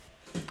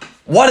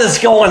What is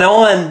going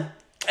on,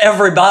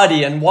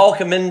 everybody, and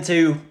welcome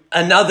into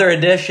another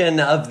edition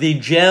of the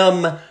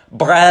Jim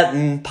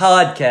Bratton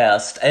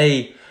Podcast,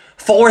 a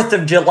 4th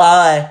of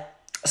July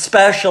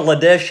special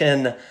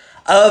edition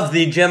of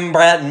the Jim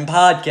Bratton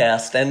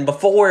Podcast. And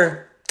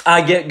before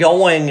I get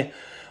going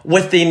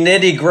with the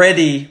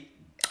nitty-gritty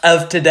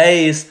of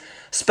today's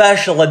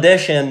special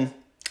edition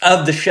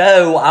of the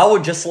show, I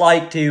would just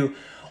like to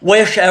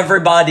wish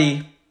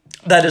everybody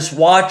that is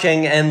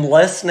watching and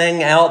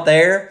listening out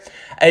there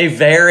a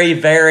very,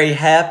 very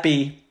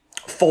happy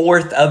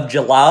 4th of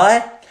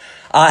July.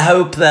 I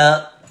hope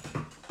that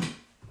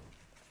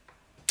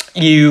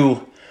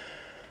you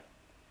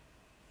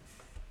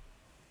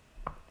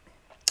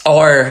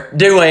are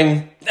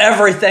doing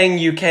everything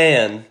you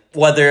can,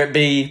 whether it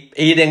be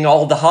eating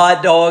all the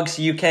hot dogs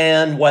you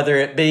can, whether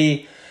it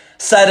be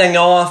setting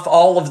off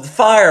all of the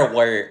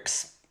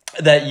fireworks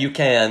that you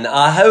can.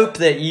 I hope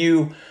that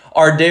you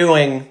are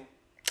doing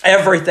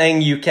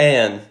everything you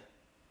can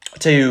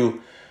to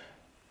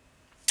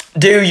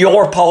do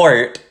your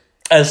part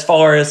as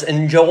far as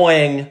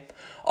enjoying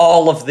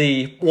all of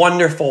the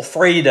wonderful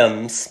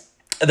freedoms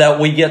that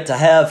we get to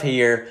have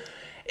here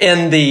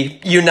in the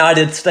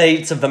United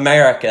States of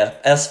America,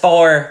 as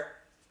far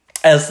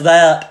as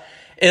that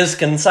is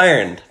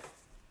concerned.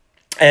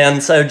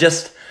 And so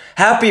just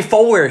happy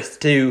 4th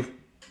to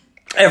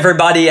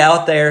everybody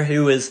out there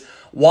who is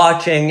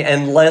watching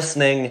and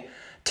listening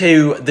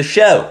to the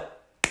show.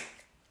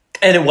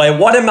 Anyway,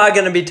 what am I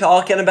going to be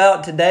talking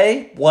about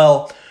today?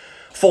 Well,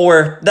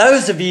 for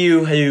those of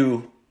you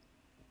who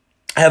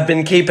have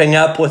been keeping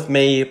up with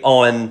me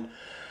on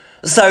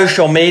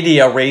social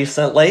media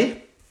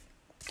recently,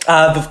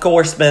 I've of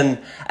course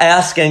been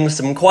asking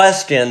some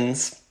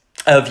questions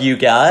of you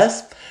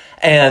guys.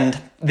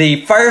 And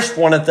the first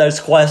one of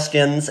those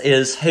questions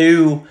is,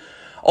 who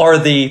are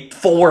the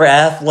 4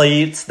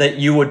 athletes that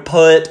you would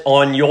put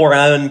on your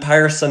own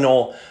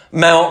personal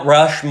Mount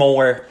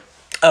Rushmore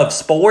of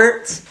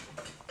sports?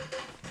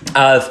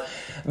 I've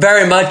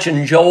very much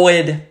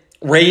enjoyed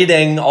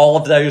reading all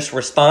of those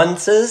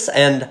responses,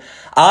 and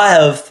I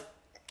have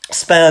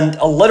spent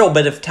a little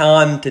bit of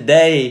time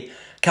today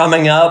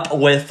coming up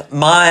with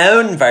my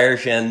own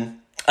version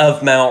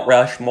of Mount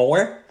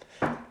Rushmore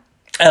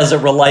as it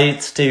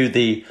relates to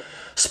the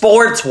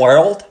sports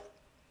world.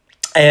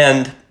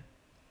 And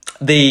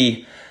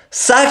the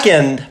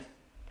second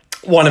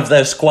one of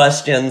those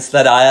questions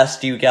that I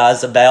asked you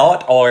guys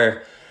about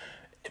are,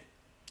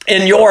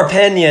 in your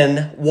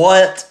opinion,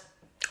 what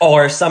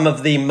are some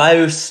of the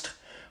most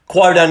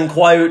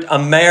quote-unquote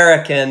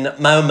American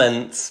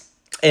moments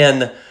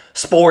in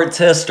sports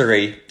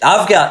history?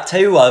 I've got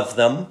 2 of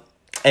them,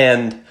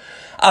 and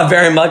I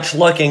very much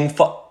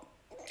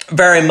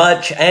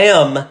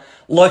am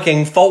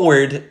looking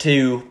forward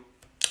to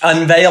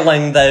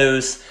unveiling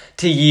those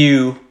to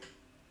you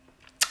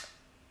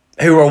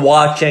who are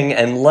watching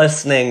and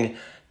listening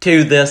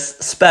to this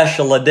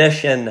special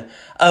edition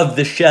of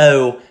the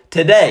show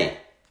today.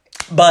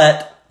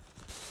 But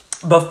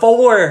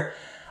before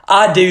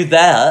I do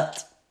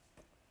that,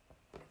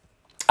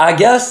 I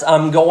guess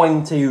I'm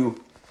going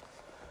to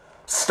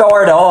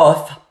start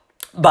off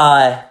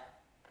by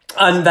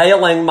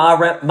unveiling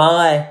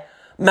my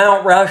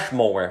Mount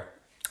Rushmore.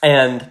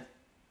 And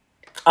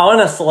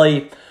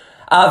honestly,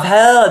 I've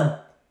had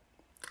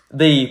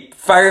the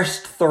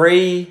first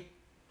 3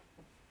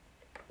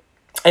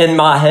 in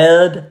my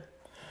head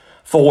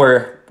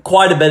for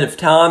quite a bit of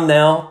time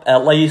now,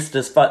 at least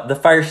the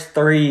first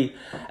 3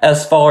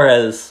 as far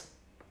as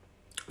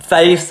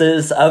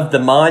faces of the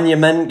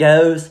monument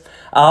goes,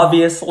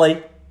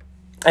 obviously.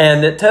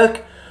 And it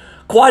took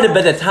quite a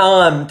bit of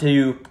time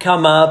to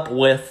come up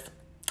with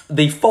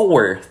the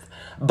 4th,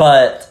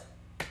 but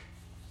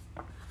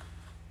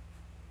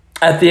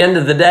at the end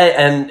of the day,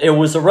 and it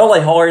was a really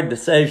hard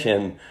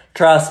decision,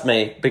 trust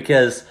me,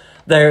 because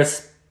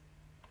there's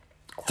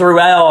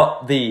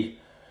throughout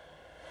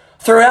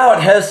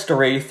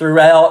history,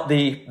 throughout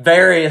the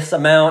various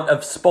amount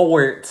of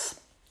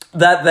sports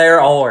that there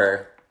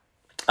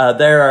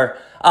are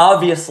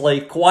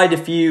obviously quite a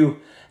few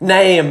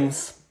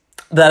names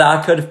that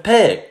I could have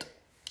picked.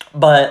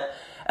 But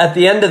at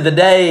the end of the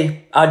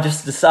day, I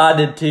just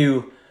decided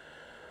to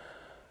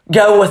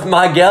go with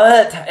my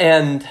gut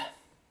and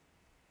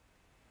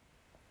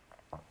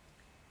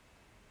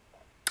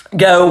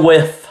go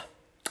with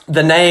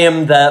the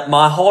name that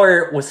my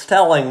heart was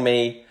telling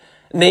me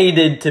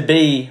needed to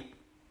be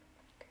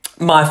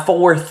my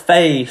 4th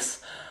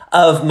face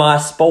of my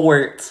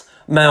sports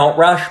Mount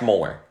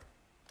Rushmore.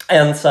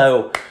 And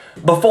so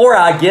before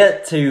I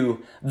get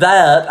to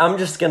that, I'm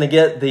just going to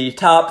get the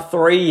top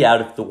 3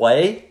 out of the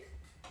way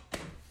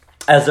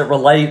as it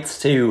relates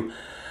to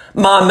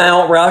my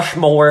Mount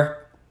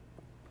Rushmore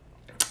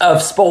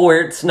of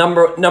sports.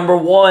 Number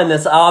 1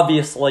 is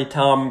obviously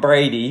Tom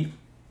Brady,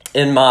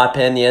 in my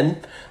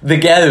opinion, the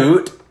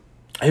GOAT,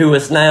 who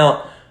is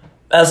now,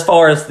 as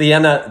far as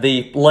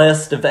the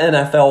list of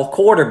NFL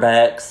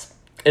quarterbacks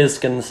is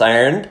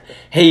concerned,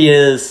 he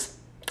is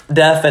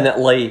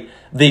definitely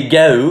the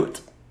GOAT.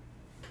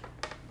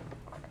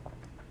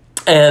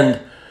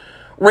 And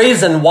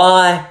reason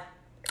why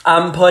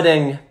I'm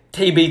putting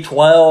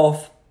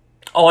TB12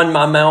 on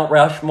my Mount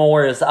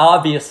Rushmore is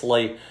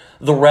obviously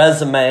the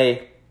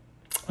resume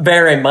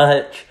very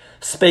much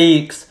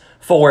speaks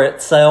for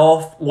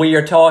itself. We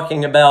are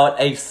talking about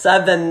a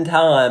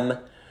 7-time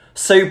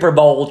Super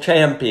Bowl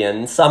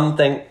champion,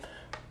 something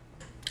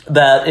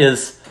that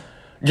is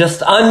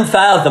just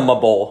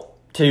unfathomable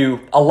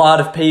to a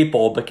lot of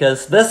people,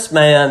 because this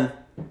man,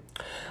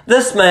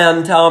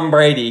 Tom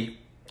Brady,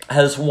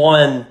 has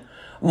won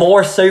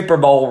more Super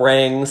Bowl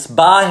rings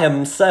by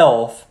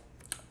himself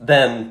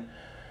than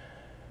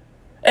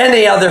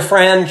any other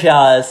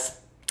franchise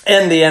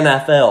in the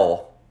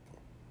NFL.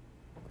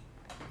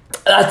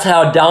 That's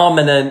how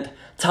dominant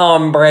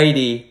Tom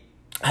Brady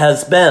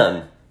has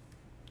been.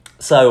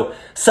 So,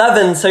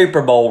 7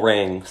 Super Bowl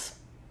rings.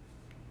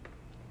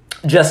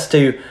 Just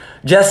to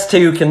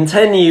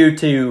continue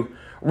to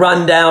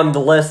run down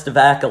the list of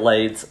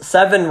accolades.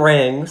 7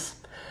 rings,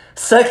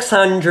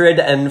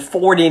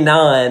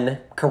 649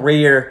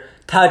 career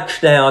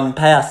touchdown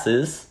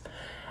passes,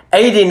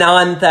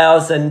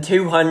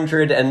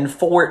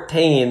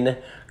 89,214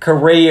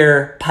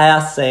 career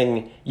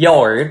passing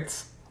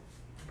yards.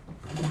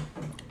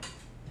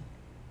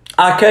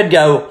 I could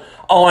go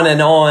on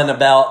and on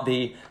about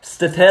the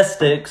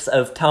statistics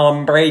of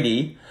Tom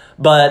Brady,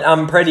 but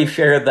I'm pretty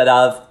sure that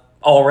I've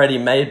already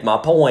made my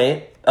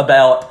point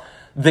about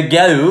the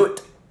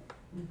GOAT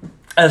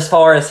as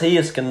far as he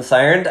is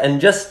concerned.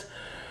 And just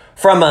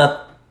from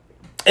a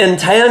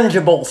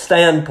intangible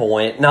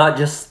standpoint, not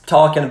just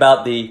talking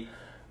about the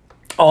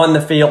on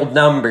the field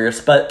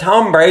numbers, but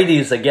Tom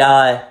Brady's a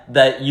guy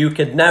that you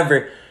could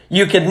never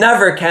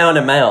count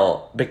him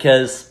out,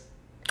 because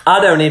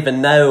I don't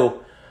even know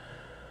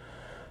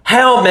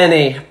how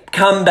many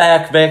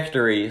comeback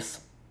victories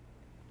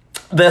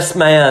this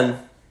man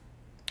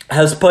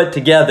has put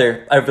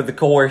together over the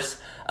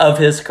course of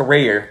his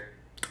career.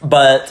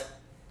 But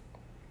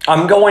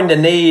I'm going to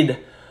need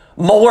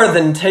more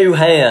than 2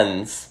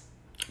 hands,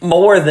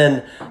 more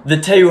than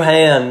the 2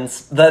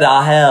 hands that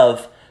I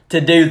have to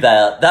do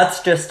that.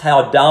 That's just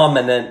how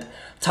dominant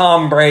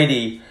Tom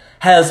Brady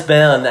has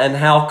been, and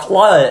how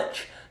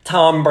clutch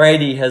Tom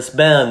Brady has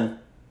been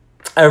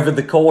over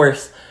the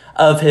course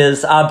of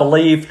his, I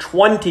believe,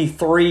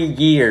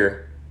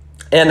 23-year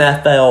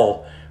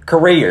NFL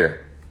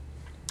career.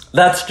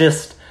 That's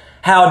just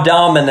how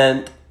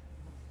dominant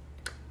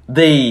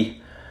the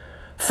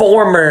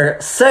former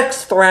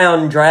 6th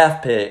round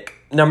draft pick,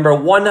 number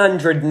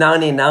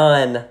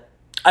 199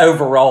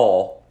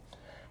 overall,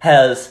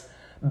 has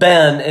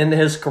been in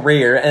his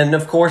career. And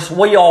of course,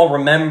 we all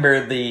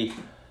remember the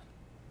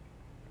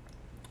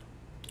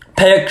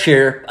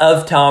picture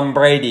of Tom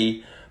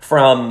Brady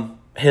from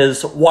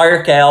his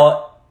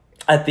workout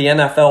at the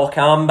NFL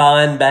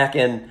Combine back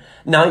in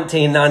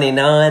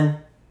 1999.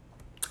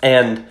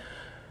 And,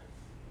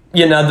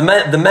 you know,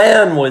 the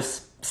man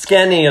was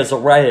skinny as a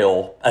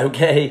rail,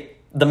 okay?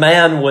 The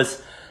man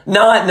was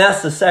not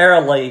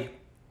necessarily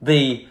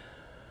the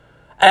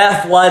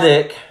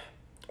athletic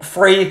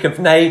freak of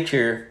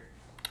nature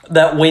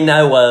that we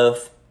know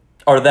of,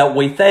 or that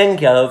we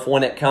think of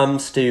when it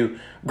comes to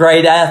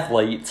great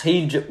athletes.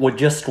 He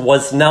just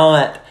was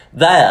not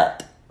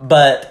that.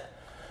 But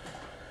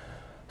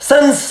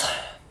since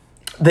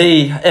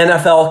the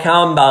NFL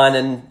Combine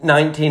in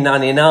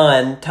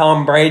 1999,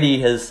 Tom Brady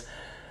has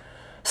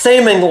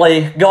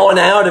seemingly gone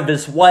out of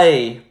his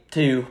way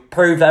to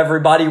prove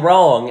everybody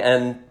wrong.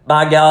 And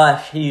by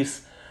gosh,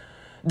 he's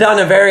done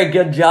a very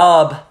good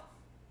job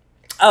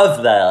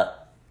of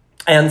that.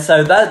 And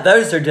so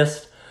those are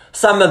just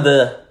some of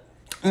the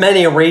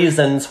many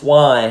reasons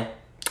why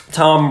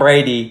Tom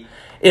Brady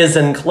is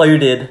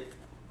included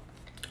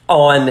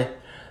on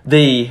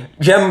the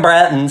Jim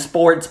Bratton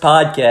Sports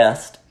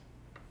Podcast,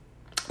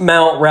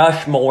 Mount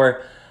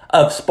Rushmore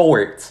of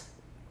Sports.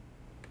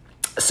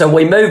 So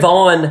we move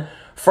on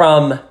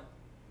from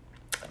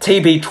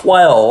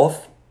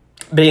TB12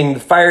 being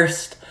the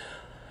first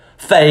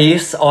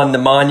face on the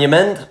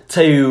monument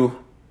to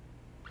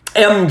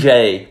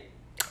MJ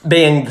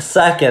being the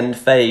second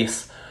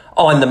face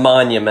on the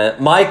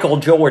monument. Michael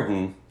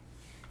Jordan,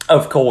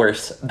 of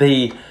course,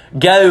 the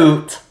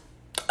GOAT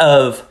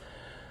of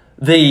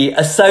the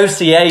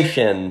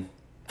association,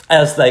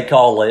 as they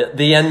call it,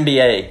 the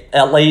NBA,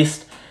 at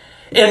least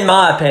in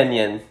my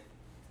opinion.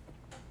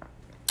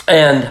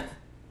 And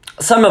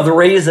some of the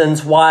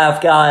reasons why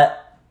I've got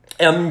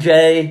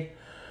MJ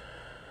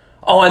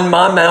on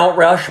my Mount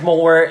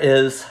Rushmore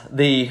is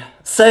the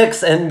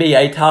 6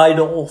 NBA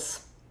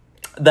titles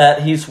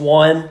that he's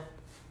won,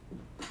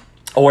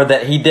 or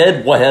that he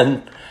did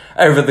win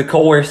over the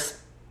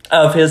course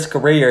of his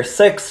career.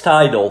 6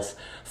 titles,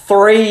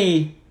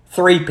 3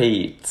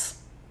 three-peats,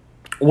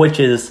 which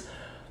is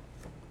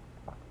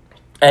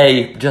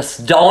a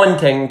just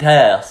daunting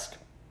task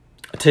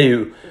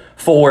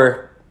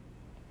for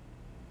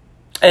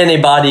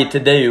anybody to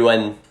do,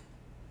 and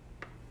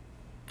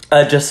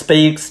just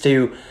speaks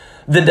to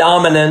the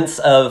dominance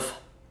of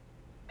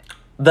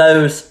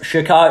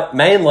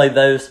mainly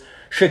those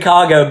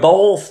Chicago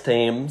Bulls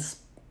teams,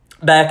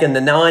 back in the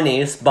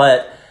 90s,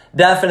 but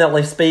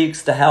definitely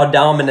speaks to how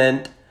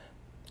dominant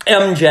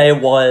MJ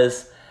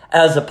was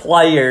as a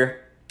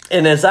player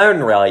in his own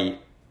right.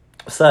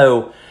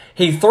 So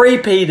he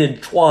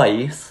three-peated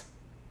twice.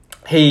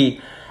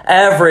 He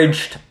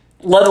averaged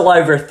little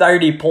over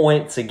 30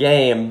 points a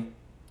game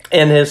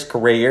in his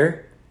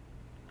career.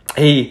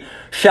 He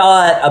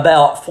shot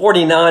about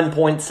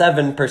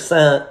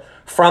 49.7%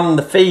 from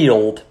the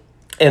field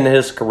in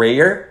his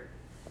career.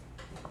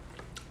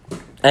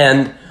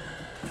 And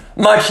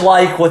much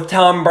like with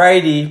Tom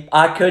Brady,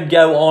 I could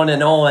go on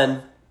and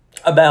on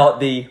about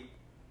the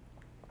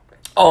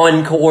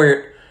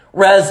on-court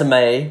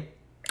resume,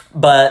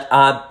 but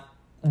I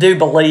do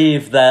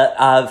believe that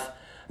I've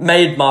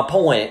made my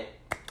point.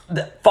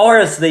 As far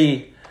as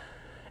the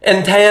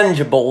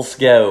intangibles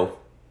go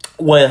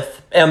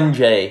with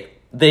MJ,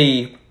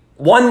 the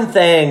one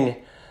thing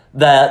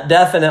that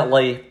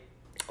definitely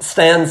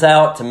stands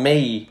out to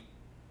me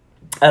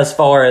as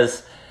far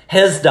as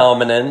his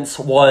dominance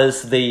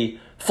was the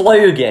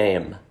flu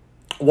game.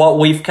 What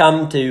we've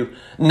come to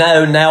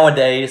know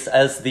nowadays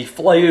as the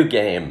flu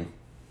game,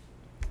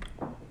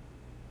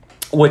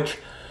 which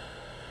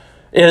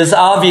is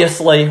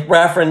obviously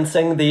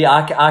referencing the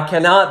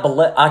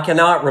I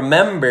cannot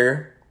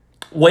remember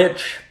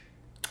which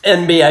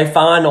NBA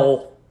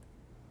final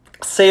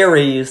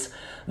series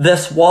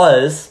this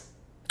was.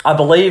 I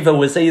believe it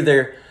was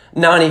either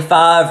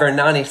 95 or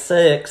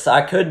 96.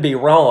 I could be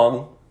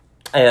wrong.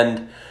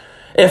 And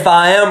if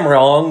I am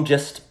wrong,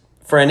 just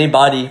for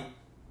anybody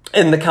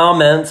in the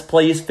comments,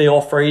 please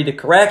feel free to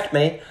correct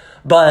me.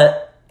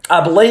 But I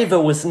believe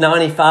it was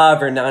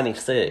 95 or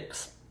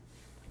 96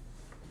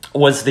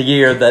 was the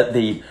year that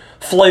the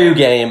flu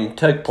game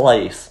took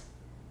place.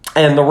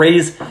 And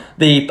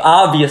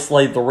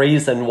obviously the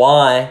reason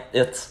why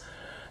it's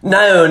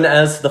known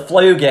as the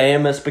flu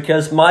game is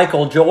because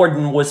Michael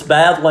Jordan was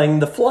battling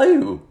the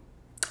flu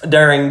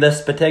during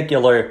this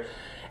particular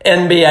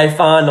NBA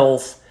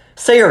Finals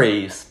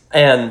series.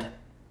 And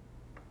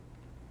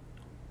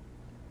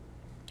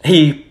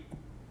he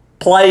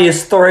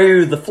plays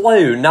through the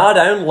flu. Not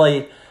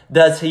only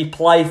does he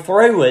play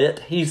through it,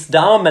 he's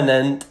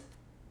dominant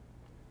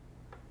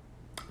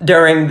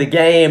during the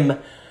game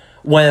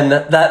when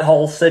that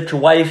whole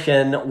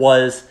situation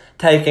was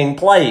taking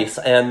place.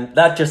 And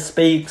that just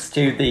speaks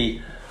to the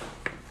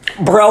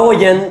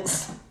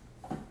brilliance,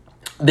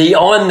 the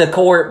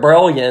on-the-court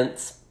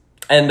brilliance,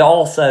 and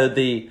also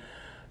the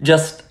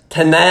just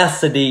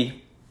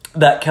tenacity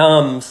that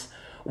comes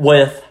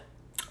with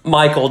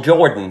Michael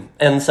Jordan.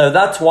 And so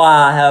that's why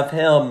I have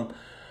him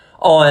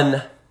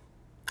on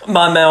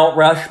my Mount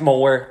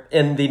Rushmore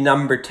in the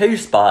number 2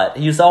 spot.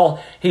 He's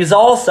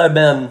also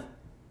been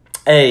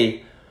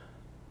a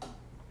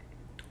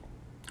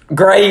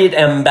great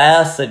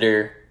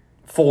ambassador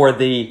for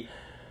the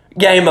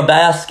game of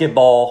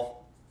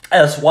basketball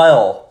as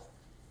well.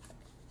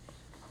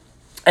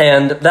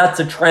 And that's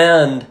a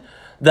trend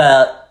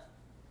that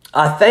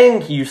I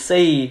think you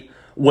see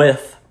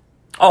with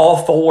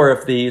all 4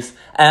 of these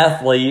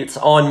athletes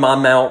on my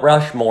Mount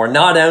Rushmore.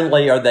 Not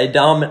only were they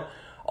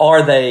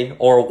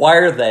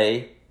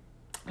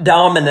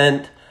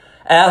dominant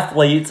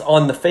athletes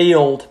on the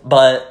field,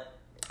 but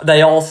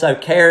they also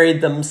carried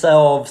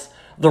themselves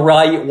the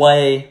right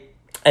way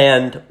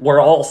and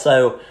were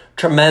also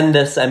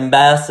tremendous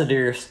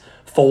ambassadors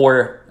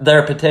for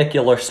their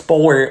particular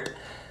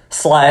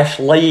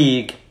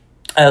sport/league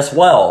as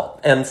well.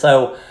 And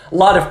so a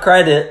lot of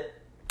credit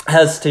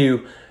has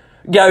to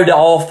go to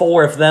all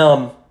 4 of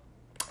them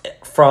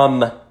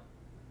from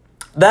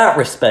that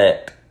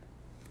respect.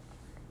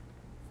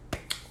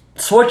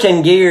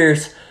 Switching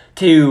gears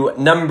to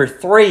number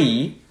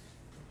 3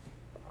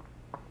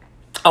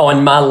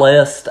 on my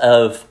list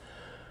of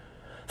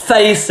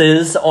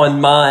faces on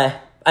my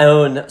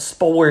own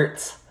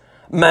sports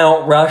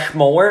Mount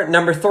Rushmore.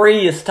 Number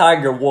 3 is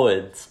Tiger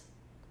Woods.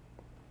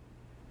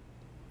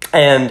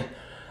 And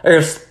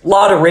there's a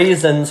lot of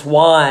reasons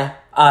why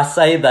I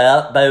say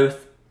that,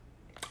 both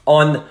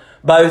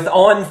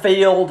on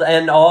field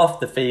and off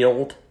the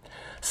field,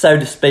 so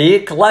to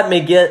speak. Let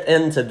me get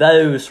into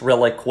those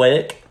really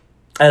quick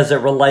as it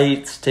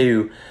relates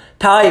to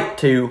Type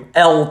 2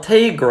 El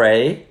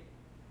Tigre.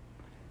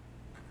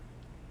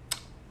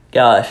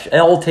 Gosh,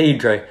 El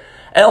Tigre,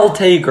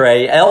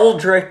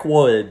 Eldrick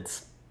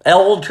Woods.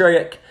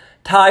 Eldrick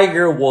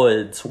Tiger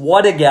Woods.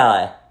 What a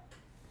guy.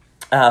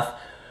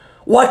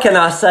 What can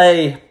I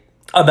say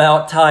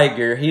about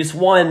Tiger? He's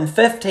won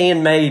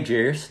 15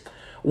 majors,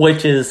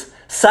 which is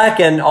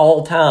second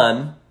all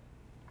time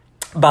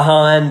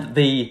behind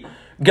the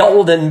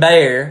Golden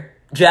Bear,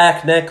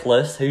 Jack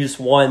Nicklaus, who's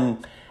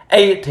won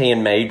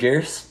 18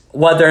 majors.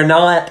 Whether or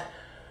not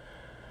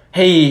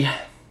he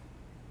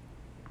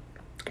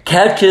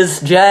catches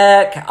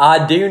Jack,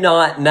 I do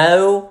not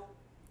know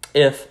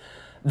if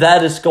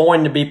that is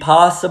going to be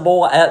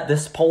possible at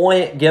this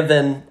point,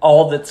 given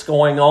all that's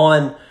going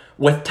on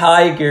with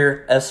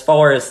Tiger as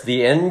far as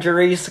the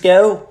injuries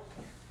go.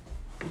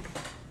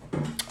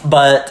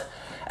 But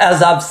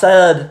as I've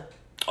said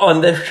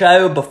on this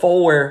show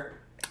before,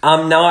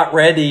 I'm not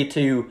ready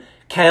to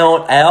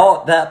count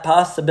out that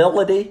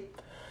possibility,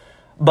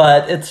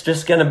 but it's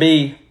just going to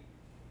be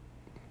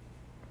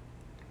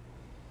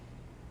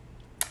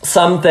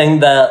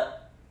something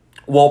that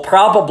will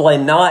probably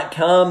not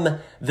come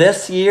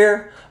this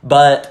year,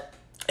 but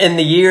in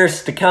the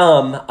years to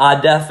come, I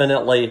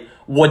definitely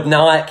would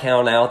not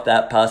count out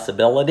that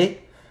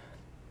possibility.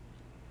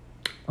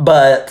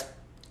 But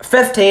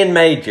 15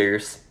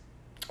 majors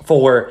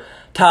for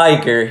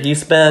Tiger.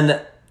 He's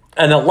been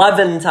an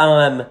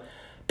 11-time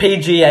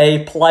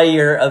PGA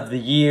Player of the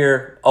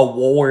Year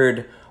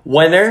award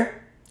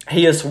winner.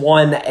 He has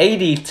won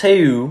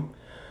 82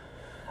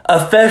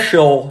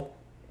 official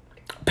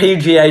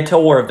PGA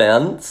Tour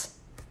events,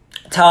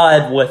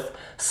 tied with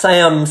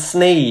Sam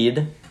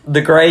Snead,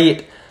 the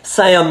great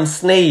Sam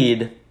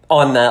Snead,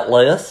 on that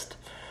list,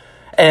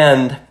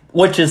 and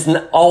which is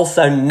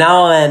also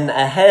 9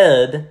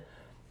 ahead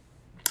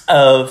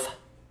of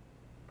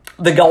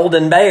the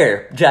Golden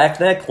Bear, Jack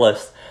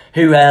Nicklaus,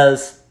 who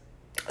has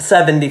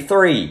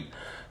 73.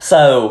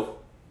 So,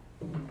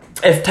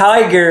 if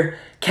Tiger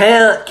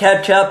can't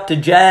catch up to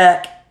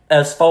Jack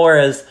as far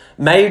as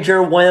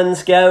major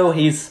wins go,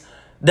 he's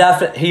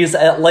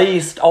at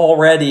least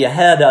already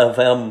ahead of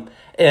him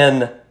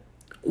in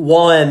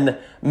one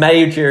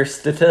major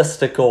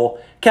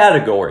statistical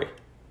category.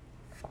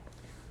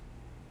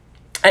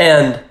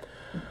 And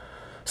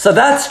so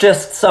that's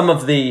just some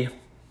of the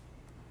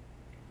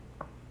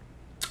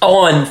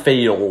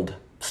on-field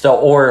stuff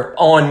or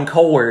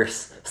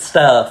on-course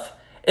stuff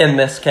in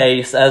this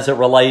case as it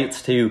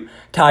relates to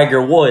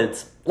Tiger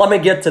Woods. Let me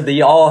get to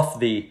the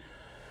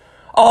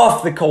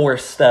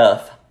off-the-course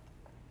stuff.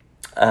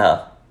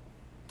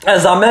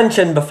 As I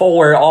mentioned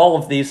before, all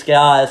of these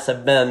guys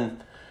have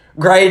been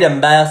great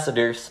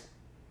ambassadors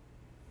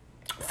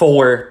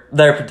for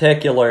their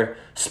particular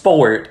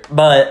sport,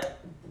 but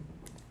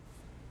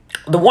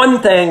the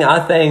one thing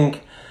I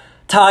think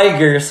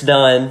Tiger's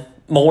done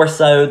more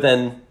so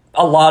than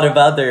a lot of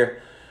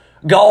other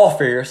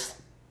golfers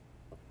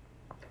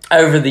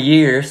over the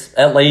years,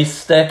 at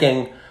least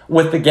sticking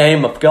with the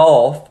game of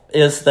golf,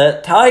 is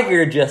that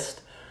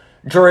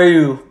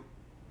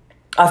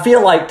I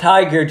feel like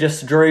Tiger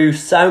just drew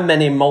so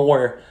many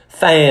more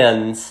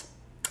fans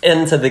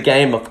into the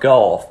game of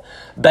golf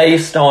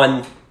based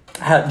on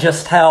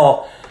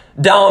how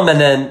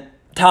dominant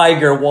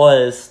Tiger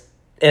was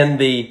in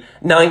the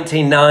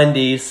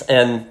 1990s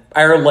and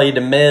early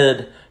to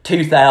mid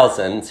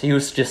 2000s. He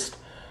was just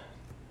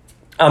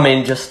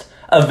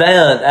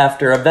event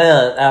after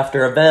event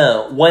after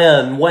event,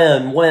 win.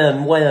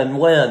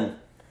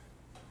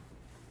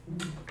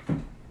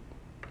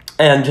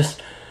 And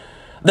just,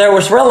 there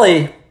was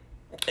really,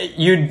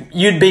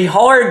 you'd be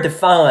hard to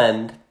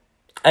find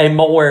a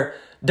more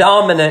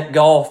dominant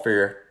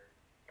golfer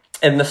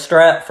from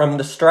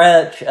the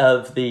stretch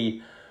of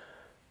the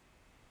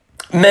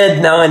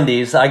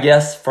mid-90s, I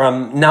guess,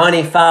 from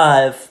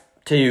 95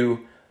 to,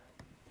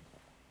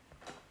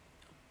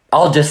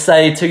 I'll just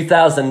say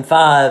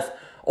 2005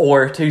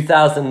 or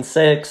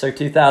 2006 or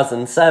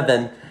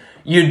 2007,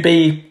 you'd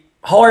be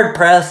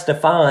hard-pressed to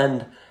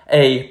find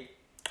a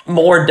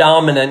more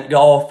dominant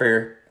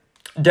golfer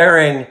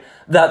during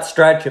that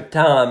stretch of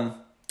time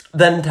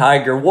than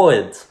Tiger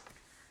Woods.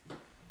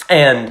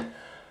 And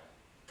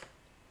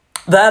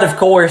that, of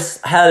course,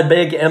 had a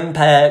big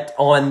impact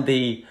on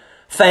the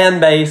fan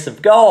base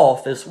of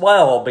golf as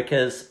well,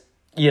 because,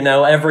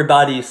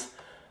 everybody's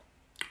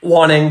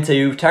wanting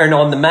to turn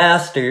on the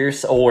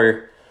Masters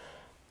or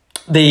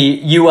the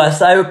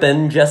U.S.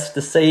 Open just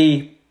to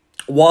see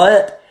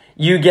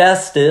you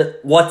guessed it,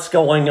 what's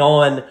going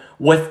on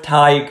with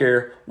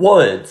Tiger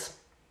Woods.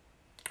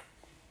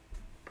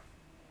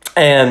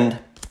 And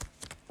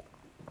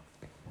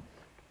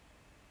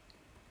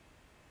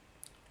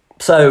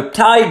so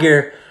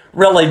Tiger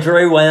really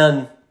drew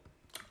in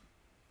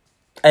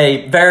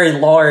a very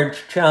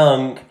large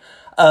chunk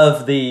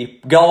of the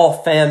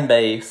golf fan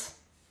base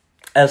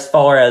as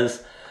far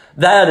as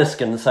that is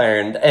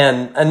concerned.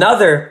 And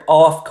another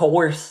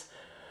off-course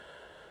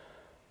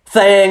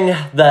thing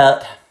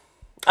that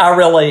I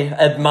really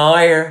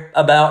admire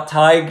about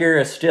Tiger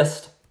is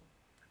just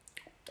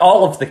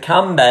all of the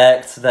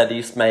comebacks that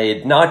he's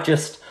made, not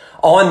just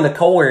on the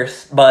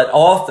course, but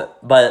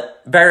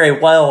very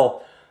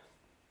well.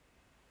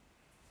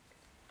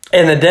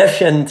 In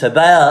addition to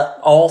that,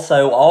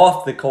 also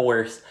off the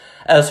course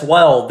as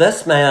well.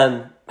 This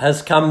man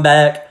has come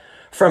back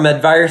from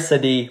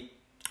adversity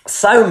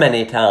so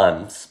many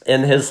times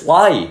in his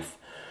life.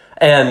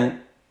 And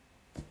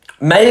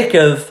make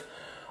of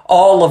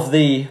all of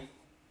the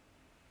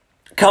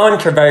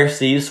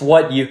controversies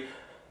what you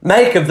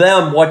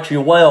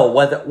will,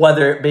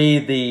 whether it be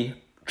the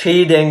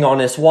cheating on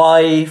his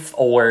wife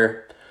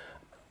or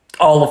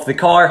all of the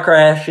car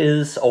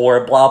crashes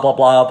or blah, blah,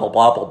 blah, blah,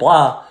 blah, blah,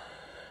 blah.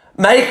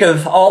 Make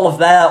of all of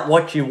that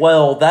what you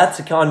will. That's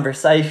a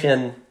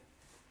conversation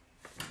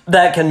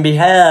that can be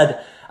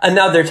had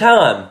another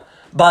time.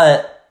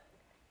 But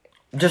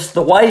just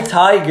the way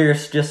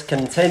Tiger's just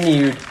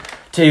continued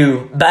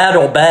to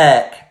battle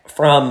back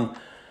from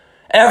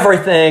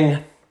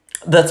everything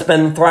that's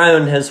been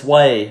thrown his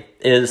way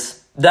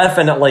is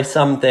definitely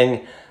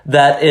something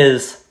that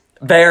is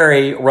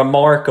very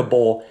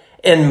remarkable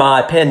in my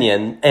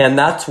opinion. And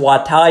that's why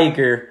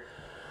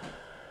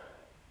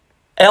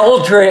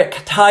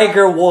Eldrick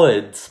Tiger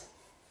Woods,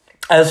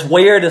 as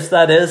weird as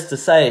that is to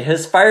say,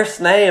 his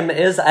first name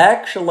is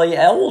actually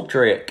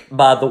Eldrick,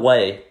 by the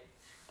way.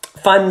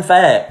 Fun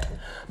fact.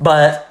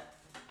 But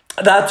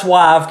that's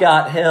why I've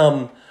got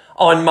him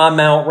on my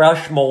Mount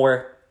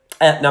Rushmore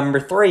at number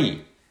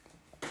 3.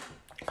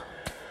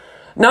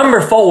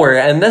 Number 4,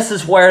 and this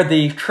is where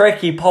the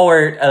tricky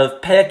part of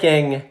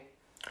picking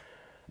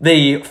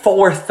the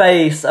fourth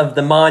face of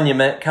the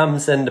monument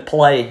comes into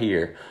play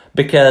here.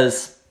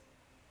 Because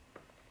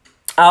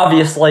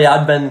obviously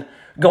I've been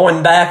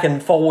going back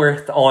and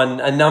forth on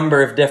a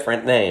number of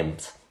different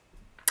names.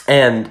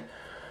 And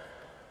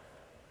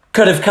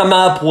could have come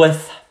up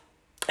with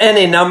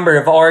any number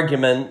of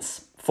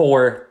arguments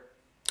for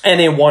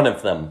any one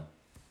of them.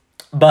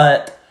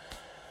 But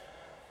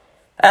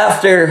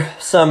after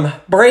some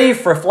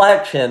brief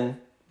reflection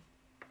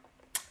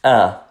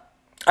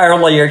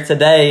earlier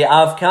today,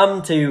 I've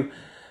come to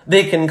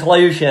the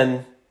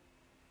conclusion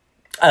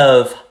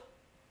of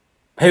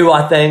who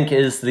I think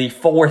is the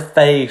fourth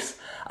face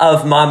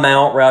of my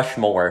Mount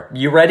Rushmore.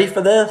 You ready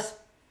for this?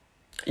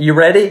 You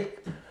ready?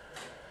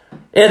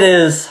 It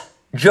is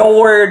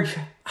George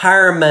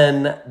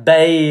Herman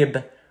Babe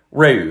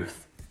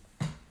Ruth,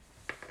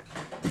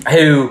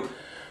 who,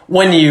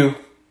 when you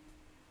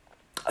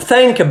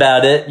think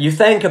about it, you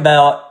think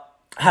about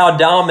how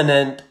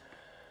dominant,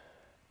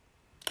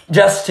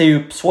 just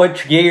to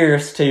switch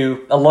gears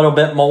to a little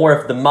bit more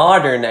of the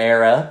modern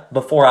era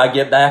before I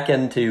get back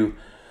into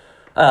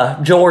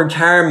George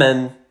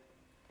Herman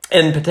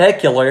in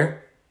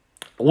particular,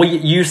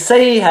 you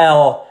see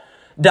how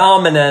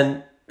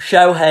dominant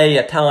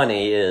Shohei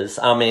Ohtani is.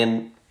 I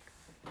mean,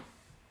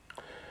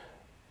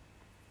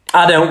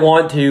 I don't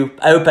want to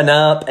open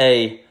up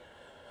a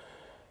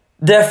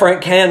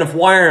different can of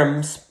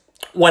worms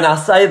when I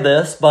say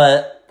this,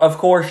 but of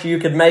course you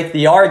could make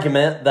the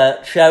argument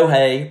that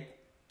Showtime,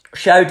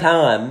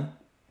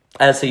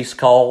 as he's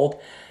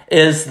called,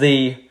 is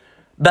the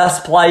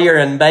best player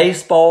in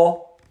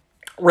baseball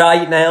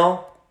right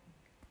now.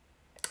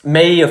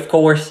 Me, of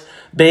course,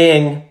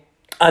 being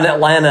an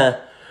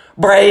Atlanta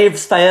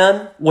Braves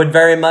fan, would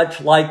very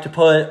much like to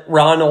put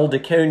Ronald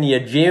Acuna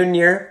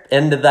Jr.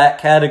 into that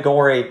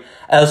category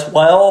as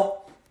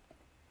well.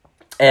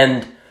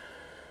 And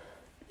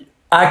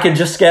I could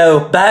just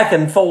go back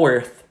and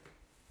forth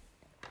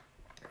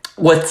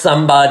with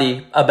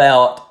somebody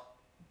about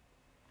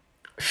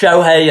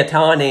Shohei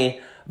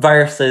Ohtani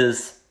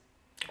versus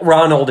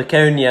Ronald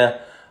Acuna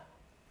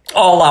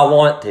all I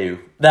want to.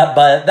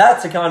 But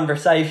that's a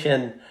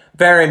conversation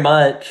very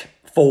much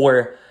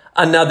for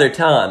another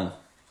time.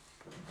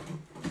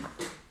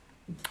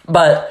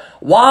 But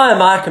why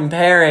am I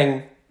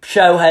comparing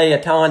Shohei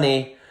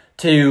Ohtani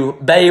to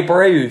Babe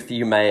Ruth,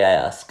 you may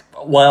ask?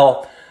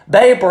 Well,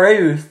 Babe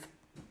Ruth,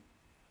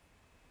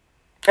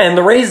 and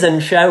the reason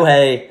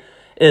Shohei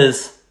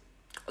is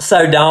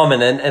so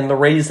dominant and the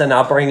reason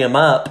I bring him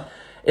up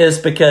is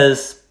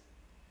because,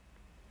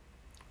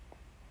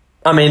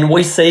 I mean,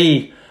 we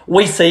see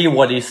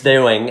what he's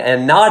doing,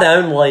 and not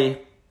only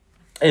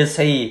is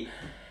he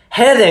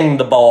hitting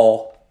the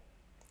ball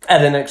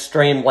at an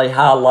extremely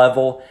high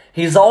level,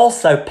 he's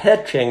also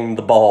pitching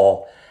the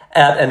ball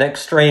at an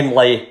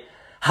extremely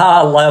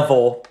high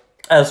level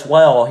as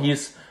well.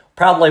 He's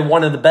probably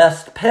one of the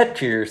best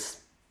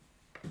pitchers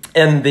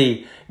in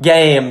the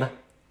game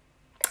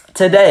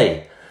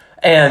today.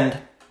 And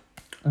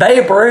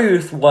Babe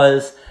Ruth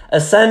was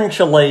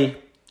essentially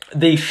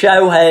the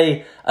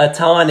Shohei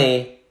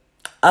Ohtani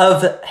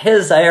of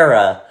his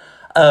era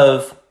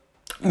of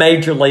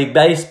Major League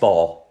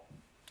Baseball.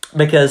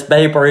 Because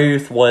Babe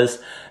Ruth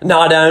was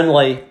not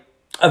only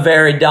a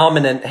very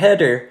dominant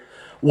hitter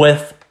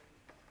with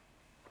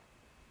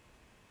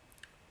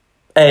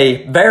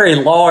a very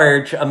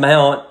large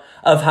amount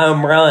of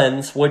home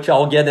runs, which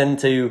I'll get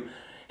into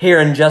here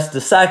in just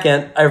a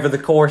second over the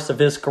course of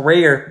his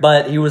career,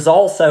 but he was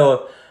also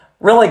a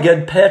really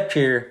good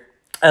pitcher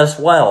as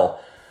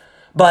well.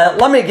 But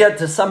let me get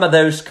to some of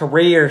those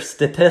career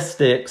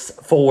statistics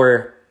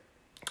for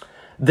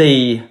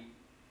the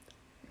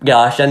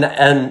and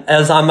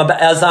as I'm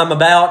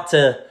about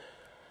to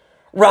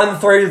run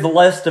through the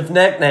list of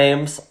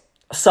nicknames: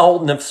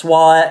 Sultan of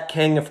SWAT,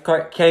 King of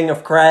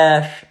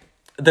Crash,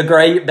 the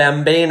Great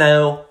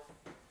Bambino.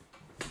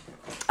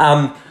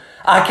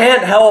 I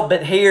can't help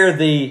but hear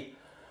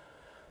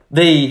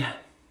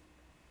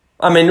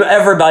I mean,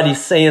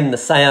 everybody's seen The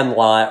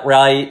Sandlot,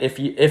 right?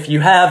 If you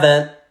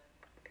haven't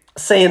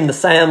seen The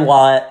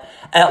Sandlot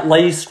at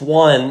least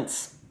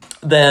once,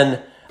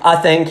 then I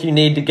think you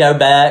need to go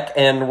back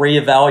and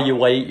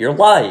reevaluate your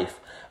life.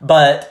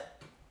 But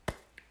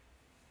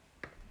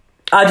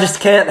I just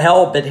can't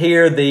help but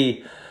hear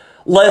the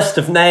list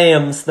of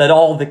names that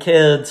all the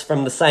kids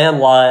from The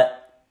Sandlot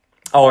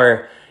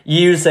are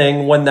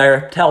using when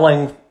they're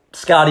telling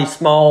Scotty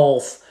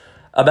Smalls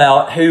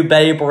about who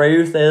Babe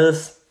Ruth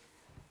is.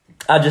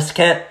 I just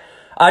can't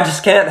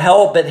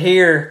help but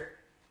hear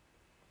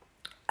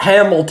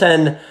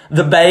Hamilton,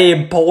 the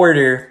Babe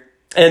Porter,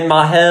 in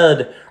my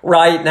head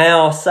right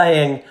now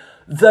saying,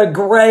 "The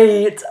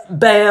great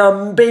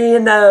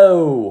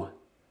Bambino."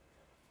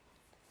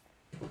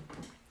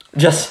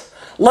 Just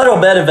a little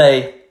bit of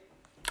a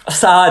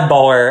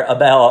sidebar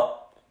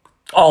about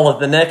all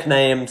of the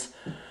nicknames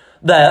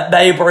that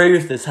Babe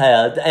Ruth has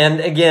had. And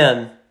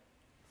again,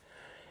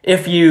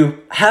 if you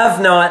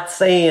have not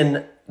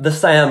seen The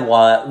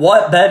Sandlot,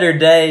 what better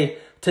day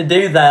to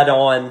do that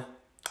on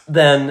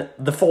than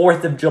the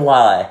 4th of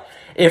July?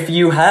 If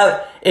you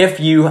have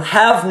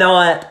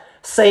not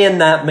seen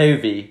that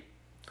movie,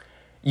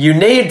 you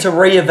need to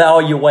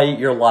reevaluate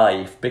your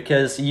life,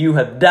 because you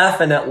have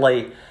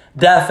definitely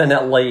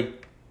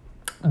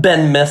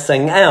been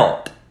missing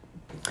out.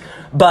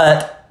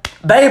 But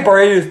Babe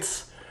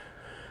Ruth's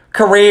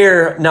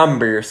career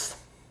numbers,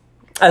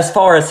 as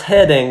far as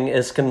hitting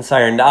is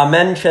concerned, I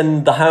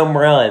mentioned the home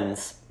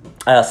runs.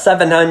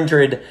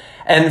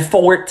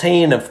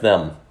 714 of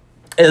them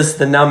is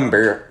the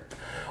number,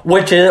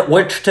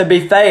 which to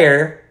be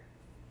fair,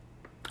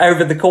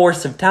 over the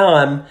course of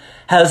time,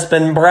 has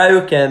been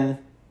broken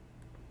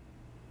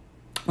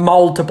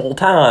multiple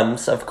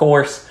times, of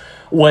course,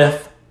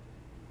 with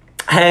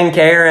Hank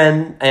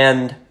Aaron,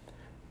 and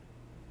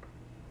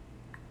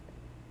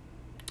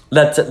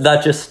that's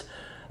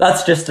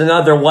just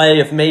another way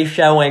of me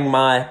showing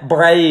my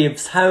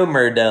Braves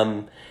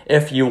homerdom,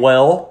 if you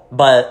will.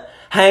 But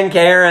Hank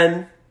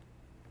Aaron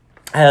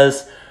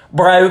has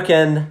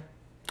broken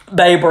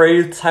Babe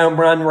Ruth's home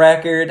run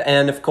record,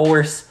 and of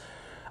course,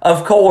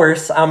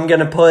 I'm going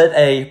to put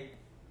a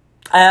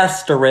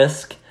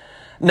asterisk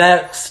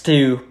next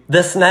to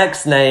this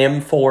next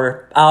name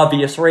for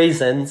obvious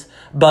reasons,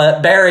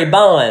 but Barry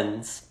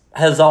Bonds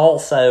has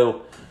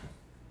also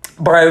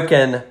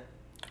broken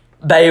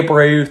Babe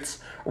Ruth's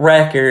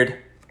record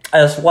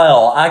as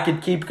well. I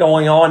could keep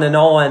going on and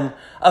on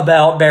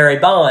about Barry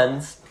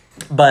Bonds,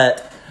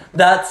 but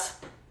that's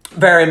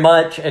very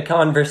much a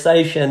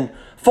conversation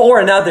for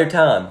another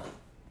time.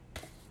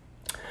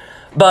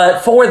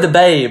 But for the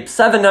Babe,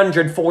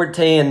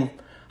 714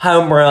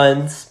 home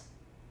runs,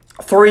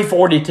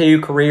 342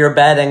 career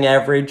batting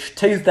average,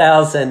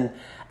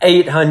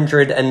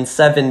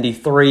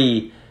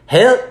 2,873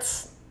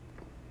 hits.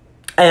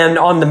 And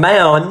on the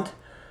mound,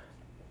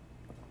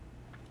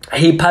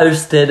 he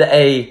posted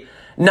a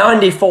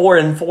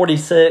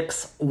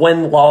 94-46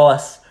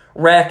 win-loss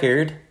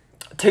record,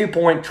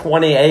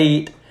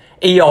 2.28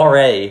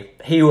 ERA.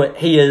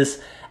 He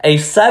is a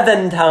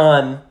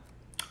 7-time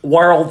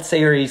World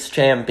Series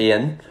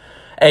champion,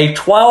 a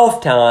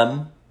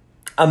 12-time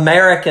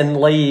American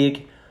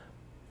League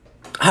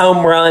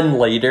home run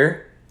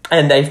leader,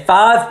 and a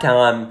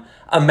 5-time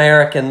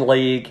American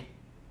League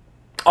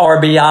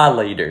RBI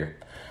leader.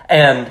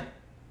 And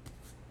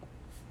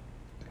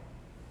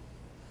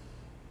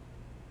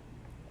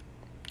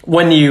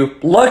when you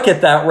look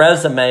at that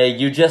resume,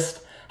 you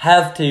just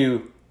have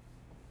to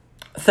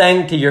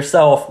think to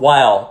yourself,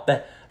 wow,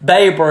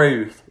 Babe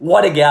Ruth,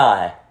 what a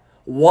guy.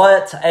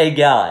 What a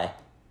guy.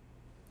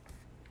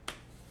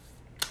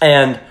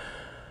 And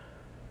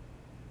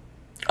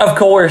of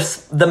course,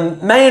 the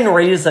main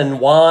reason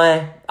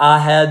why I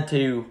had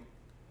to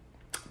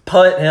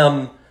put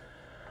him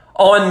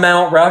on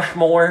Mount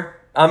Rushmore,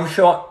 I'm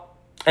sure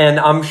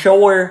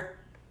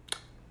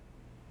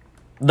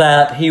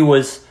that he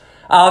was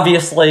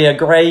obviously a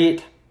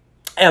great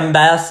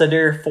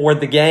ambassador for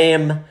the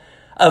game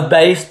of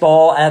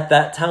baseball at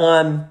that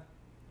time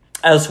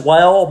as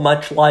well,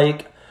 much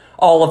like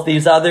all of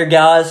these other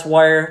guys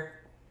were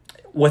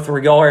with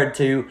regard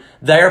to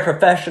their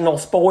professional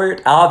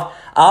sport.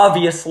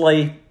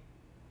 Obviously,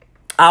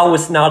 I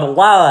was not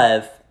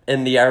alive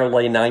in the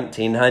early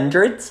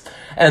 1900s,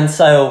 and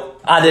so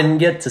I didn't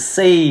get to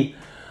see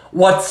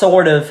what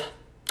sort of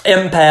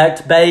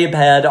impact Babe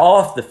had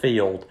off the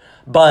field.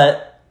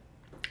 But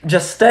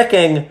just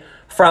sticking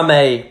from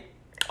a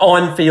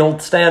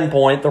on-field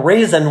standpoint, the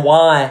reason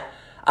why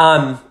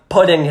I'm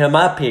putting him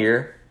up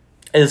here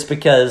is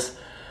just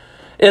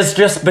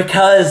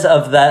because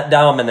of that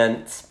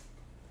dominance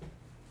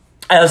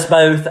as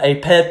both a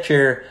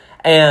pitcher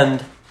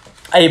and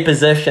a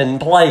position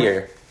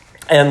player.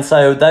 And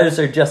so those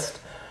are just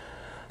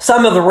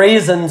some of the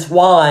reasons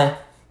why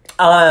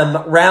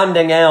I'm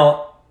rounding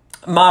out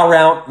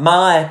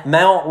my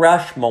Mount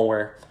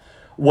Rushmore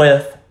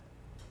with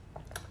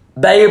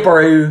Babe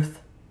Ruth,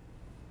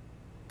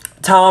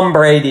 Tom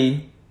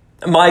Brady,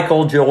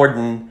 Michael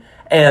Jordan,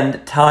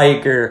 and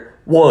Tiger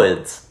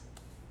Woods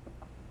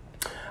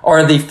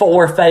are the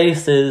four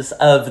faces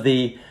of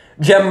the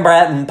Jim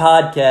Bratton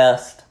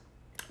podcast,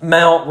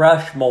 Mount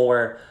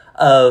Rushmore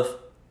of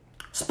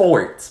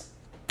Sports.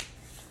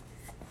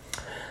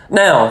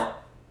 Now,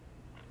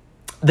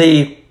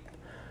 the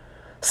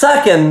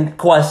second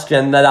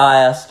question that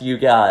I asked you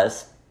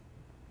guys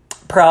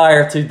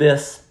prior to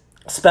this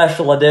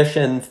special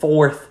edition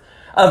 4th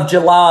of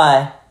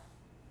July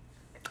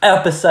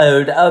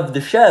episode of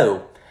the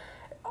show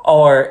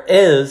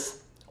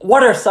is,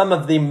 what are some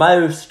of the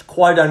most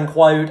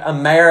quote-unquote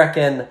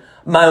American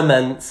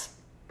moments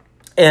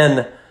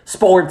in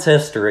sports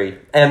history?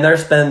 And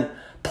there's been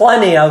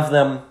plenty of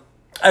them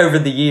over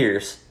the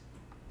years.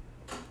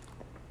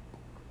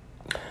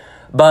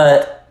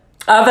 But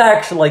I've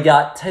actually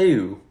got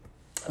two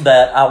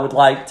that I would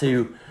like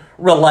to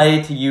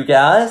relay to you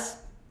guys.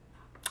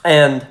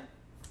 And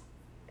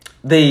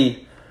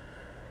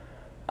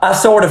I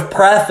sort of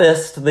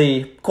prefaced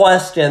the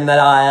question that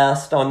I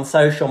asked on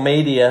social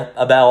media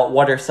about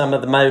what are some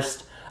of the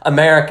most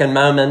American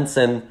moments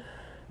in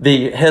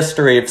the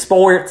history of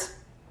sports.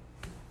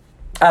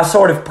 I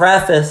sort of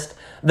prefaced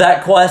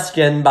that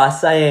question by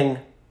saying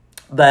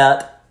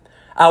that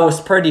I was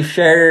pretty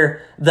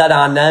sure that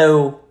I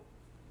know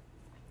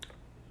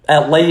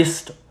at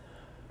least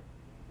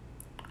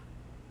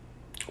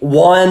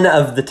one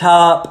of the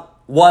top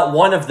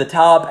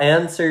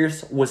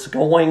answers was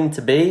going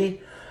to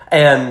be.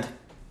 And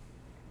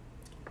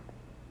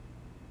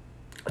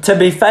to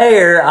be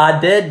fair, I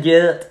did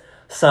get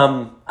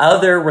some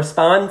other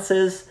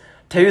responses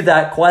to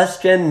that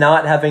question,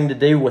 not having to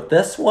do with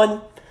this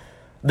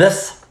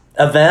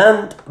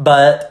event,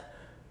 but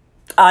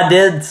I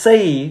did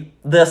see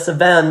this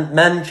event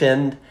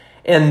mentioned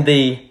in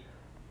the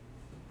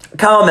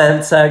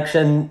comment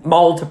section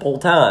multiple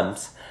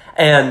times.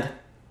 And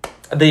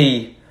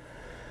the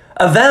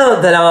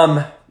event that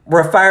I'm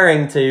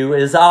referring to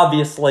is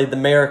obviously the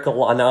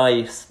Miracle on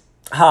Ice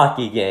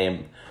hockey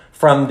game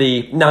from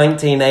the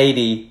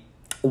 1980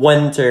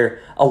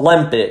 Winter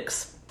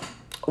Olympics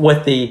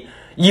with the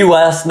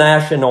U.S.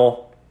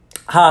 national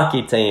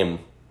hockey team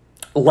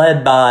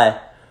led by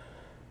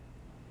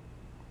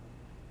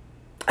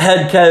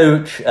head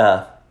coach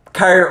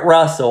Kurt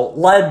Russell,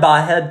 led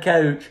by head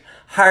coach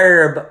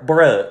Herb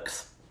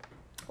Brooks.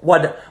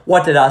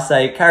 What did I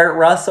say? Kurt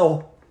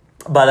Russell?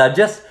 But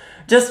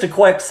just a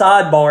quick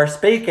sidebar,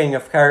 speaking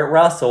of Kurt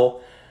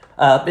Russell,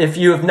 if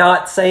you have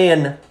not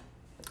seen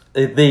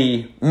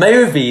the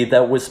movie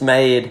that was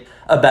made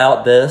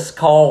about this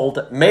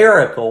called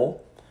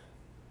Miracle,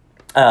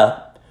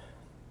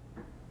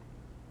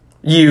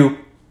 you,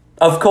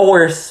 of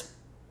course,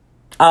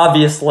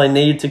 obviously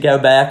need to go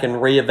back and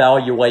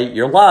reevaluate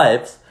your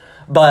lives,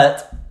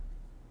 but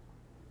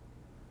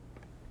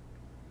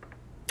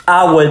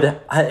I would,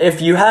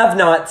 if you have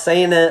not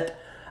seen it,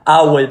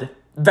 I would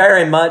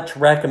very much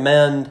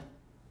recommend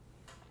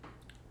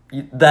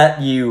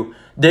that you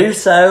do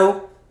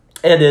so.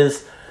 It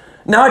is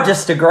not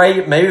just a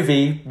great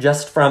movie,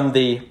 just from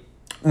the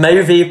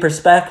movie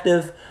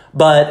perspective,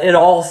 but it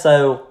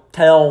also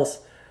tells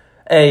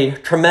a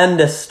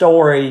tremendous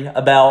story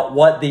about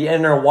what the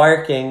inner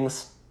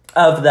workings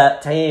of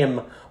that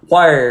team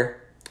were,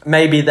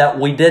 maybe that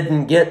we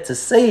didn't get to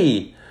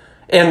see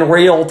in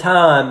real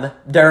time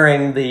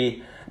during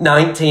the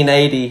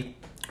 1980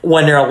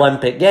 Winter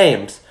Olympic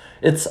Games.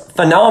 It's a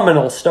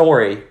phenomenal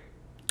story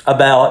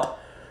about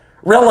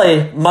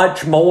really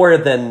much more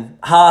than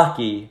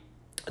hockey,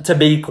 to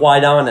be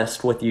quite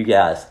honest with you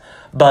guys.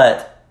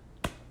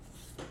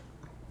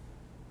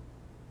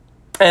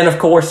 And of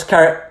course,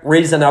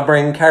 reason I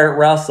bring Kurt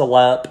Russell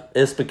up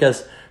is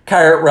because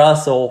Kurt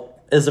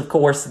Russell is, of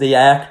course, the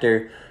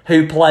actor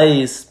who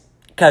plays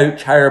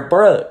Coach Herb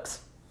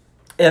Brooks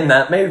in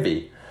that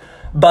movie.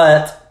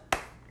 But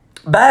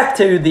back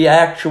to the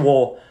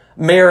actual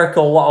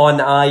Miracle on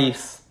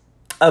Ice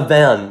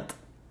event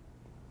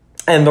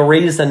and the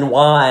reason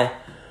why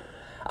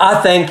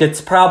I think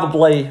it's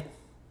probably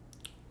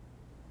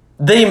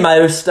the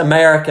most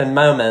American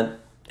moment,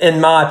 in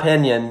my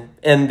opinion,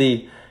 in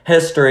the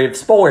history of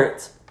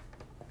sports,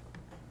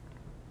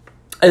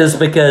 is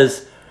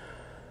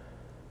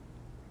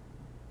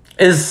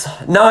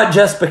not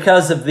just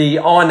because of the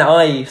on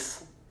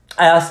ice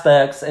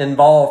aspects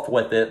involved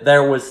with it.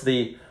 There was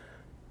the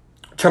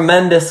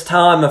tremendous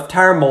time of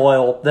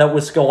turmoil that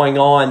was going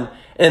on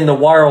in the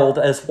world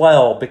as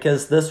well,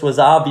 because this was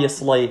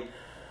obviously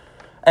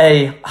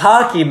a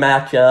hockey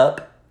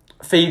matchup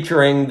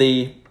featuring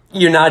the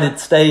United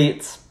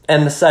States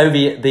and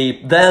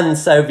the then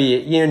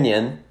Soviet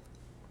Union.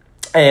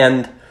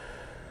 And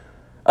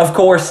of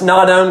course,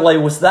 not only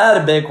was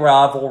that a big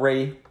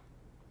rivalry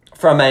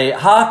from a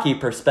hockey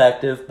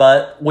perspective,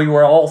 but we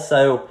were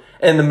also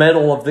in the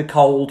middle of the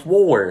Cold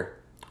War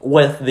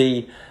with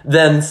the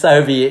then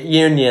Soviet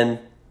Union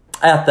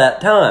at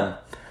that time.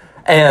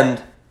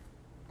 And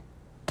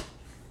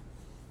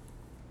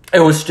it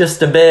was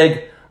just a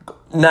big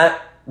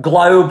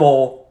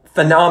global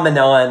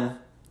phenomenon,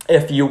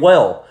 if you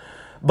will.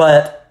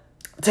 But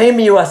Team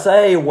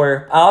USA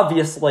were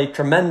obviously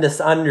tremendous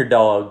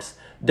underdogs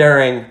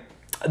during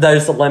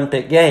those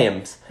Olympic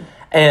Games.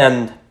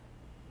 And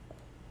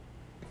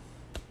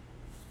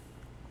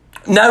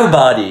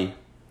nobody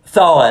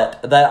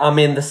thought that,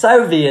 the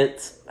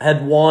Soviets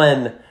had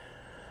won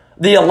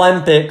the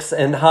Olympics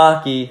in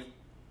hockey,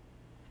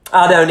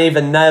 I don't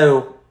even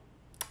know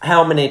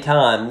how many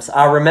times.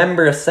 I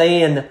remember a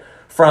scene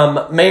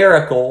from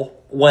Miracle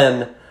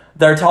when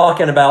they're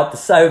talking about the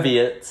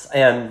Soviets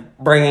and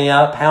bringing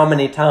up how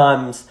many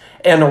times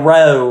in a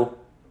row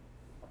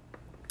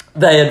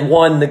they had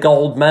won the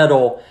gold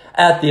medal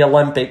at the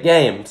Olympic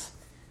Games.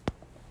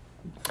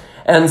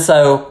 And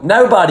so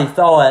nobody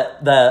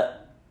thought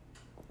that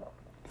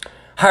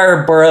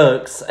Herb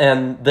Brooks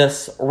and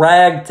this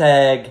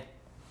ragtag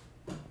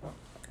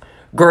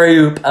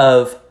group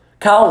of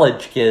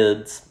college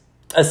kids,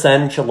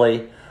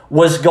 essentially,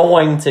 was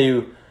going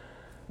to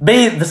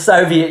beat the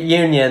Soviet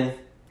Union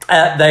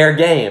at their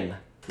game.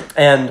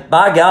 And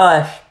by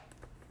gosh,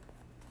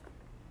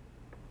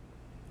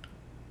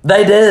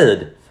 they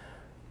did.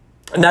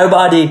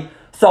 Nobody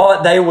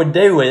thought they would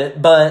do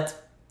it, but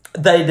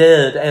they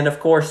did. And of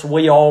course,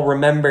 we all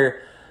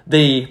remember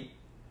the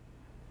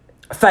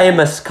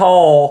famous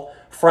call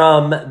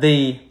from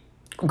the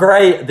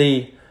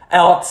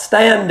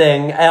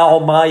outstanding Al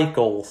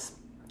Michaels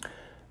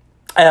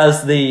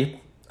as the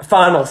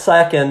final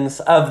seconds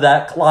of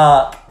that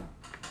clock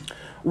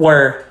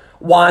were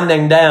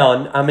winding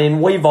down. I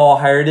mean, we've all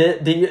heard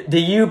it. Do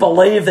you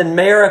believe in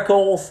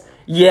miracles?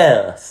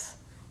 Yes.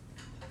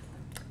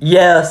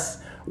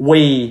 Yes,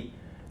 we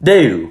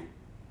do.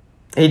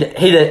 He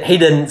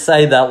didn't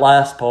say that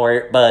last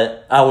part,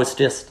 but I was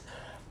just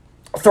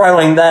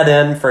throwing that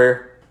in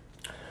for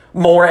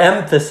more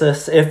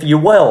emphasis, if you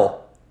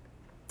will.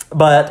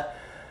 But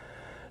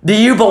do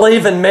you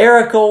believe in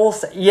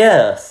miracles?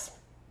 Yes.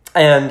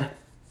 And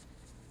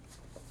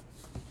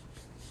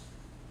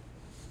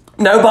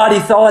nobody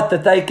thought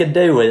that they could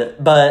do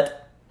it,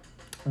 but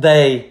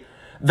they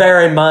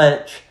very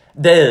much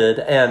did.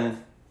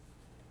 And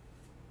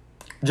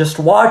just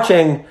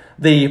watching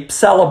the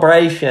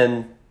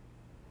celebration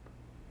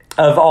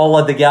of all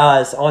of the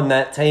guys on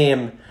that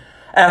team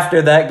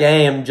after that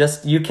game,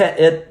 just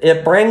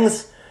it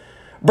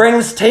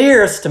brings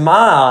tears to my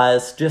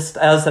eyes just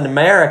as an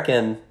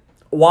American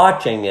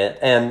watching it.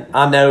 And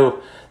I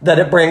know that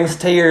it brings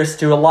tears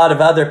to a lot of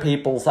other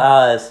people's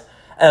eyes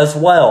as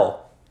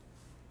well.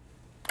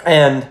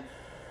 And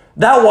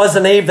that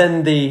wasn't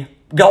even the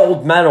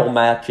gold medal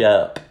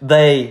matchup.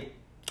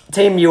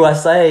 Team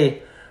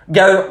USA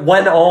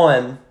went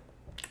on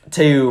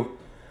to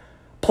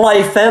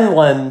play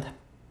Finland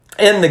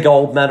in the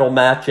gold medal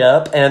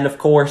matchup, and of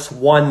course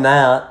won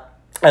that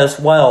as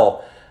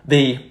well.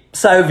 The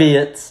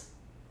Soviets,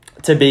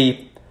 to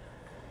be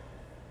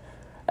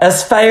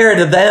as fair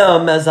to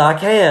them as I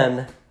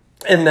can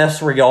in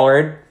this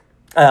regard,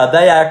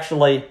 they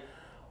actually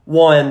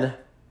won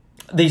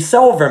the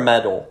silver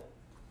medal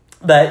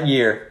that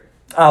year,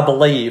 I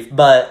believe,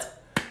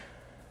 but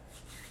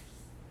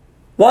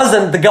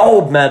wasn't the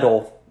gold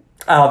medal,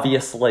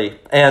 obviously.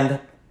 And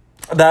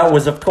that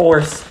was, of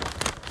course,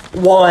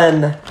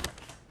 won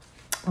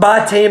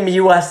by Team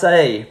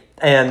USA.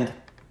 And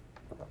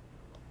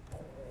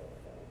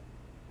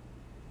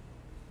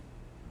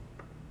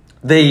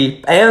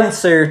the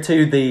answer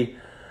to the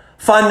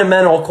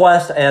fundamental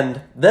question,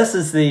 and this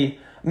is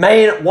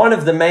one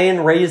of the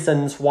main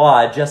reasons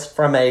why, just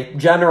from a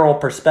general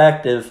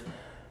perspective,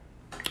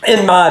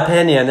 in my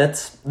opinion,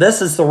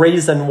 this is the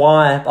reason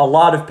why a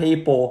lot of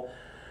people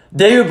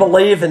do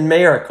believe in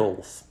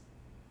miracles,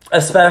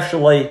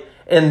 especially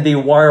in the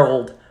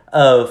world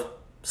of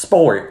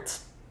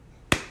sports.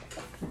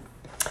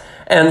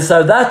 And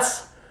so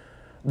that's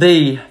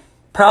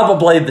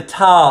probably the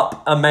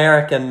top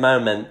American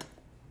moment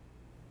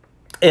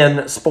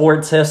in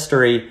sports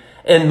history,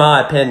 in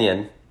my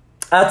opinion.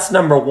 That's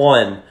number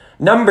one.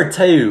 Number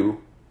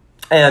two,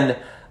 and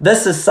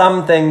this is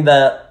something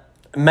that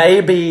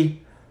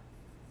maybe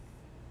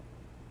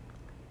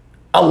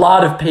a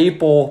lot of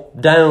people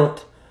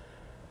don't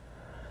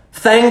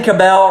think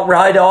about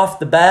right off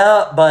the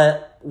bat,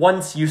 but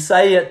once you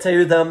say it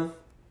to them,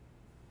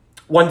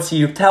 once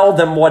you tell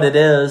them what it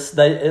is,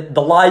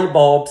 the light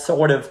bulb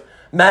sort of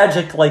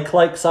magically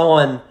clicks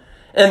on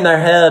in their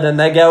head and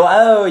they go,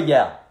 oh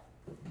yeah,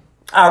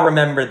 I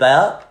remember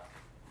that.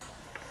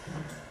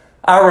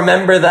 I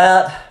remember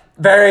that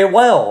very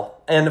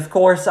well. And of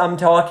course, I'm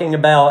talking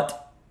about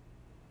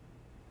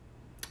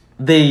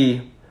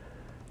the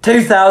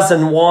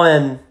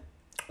 2001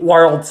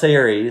 World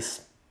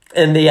Series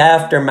in the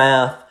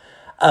aftermath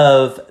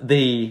of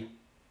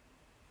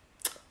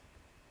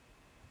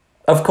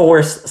of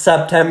course,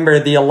 September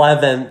the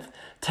 11th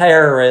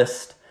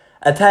terrorist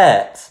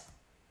attacks.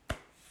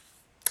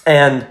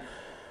 And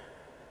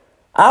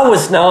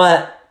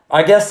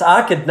I guess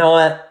I could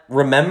not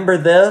remember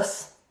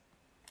this.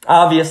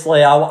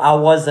 Obviously, I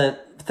wasn't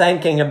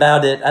thinking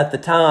about it at the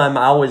time.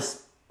 I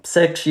was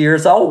 6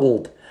 years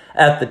old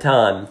at the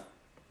time.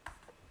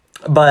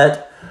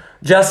 But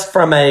just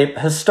from a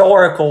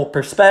historical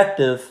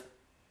perspective,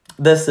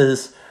 this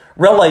is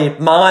really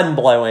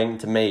mind-blowing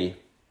to me.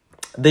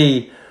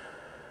 The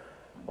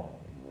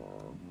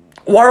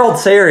World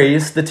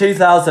Series, the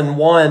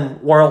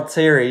 2001 World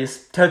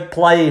Series, took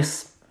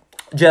place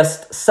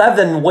just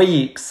 7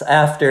 weeks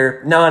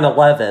after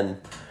 9/11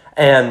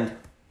 and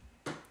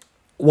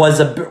was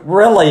a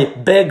really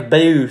big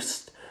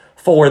boost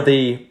for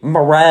the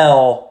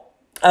morale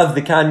of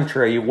the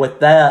country with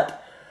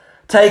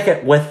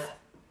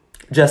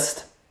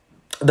just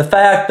the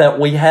fact that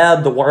we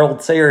had the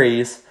World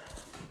Series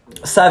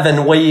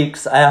 7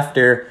 weeks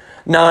after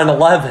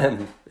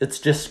 9/11. It's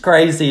just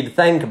crazy to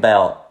think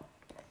about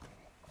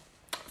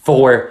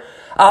for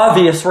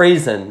obvious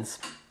reasons.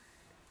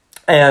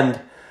 And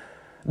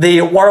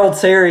the World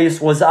Series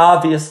was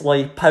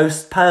obviously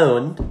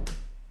postponed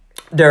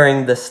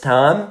during this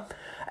time.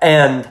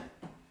 And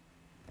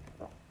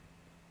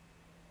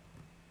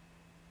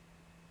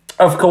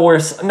of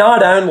course,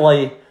 not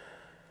only,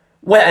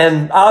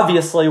 and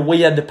obviously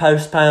we had to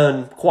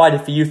postpone quite a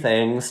few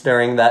things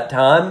during that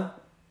time.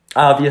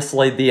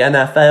 Obviously, the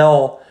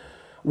NFL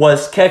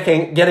was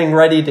getting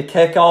ready to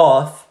kick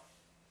off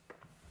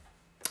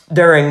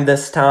during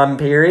this time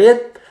period.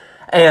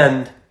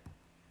 And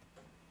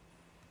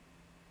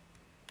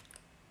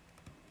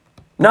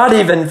not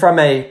even from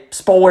a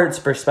sports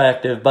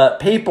perspective, but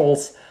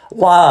people's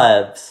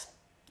lives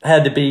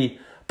had to be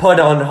put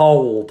on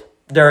hold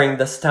during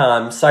this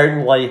time.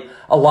 Certainly,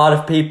 a lot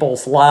of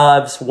people's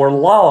lives were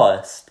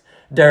lost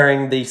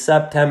during the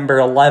September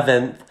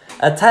 11th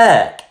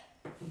attack.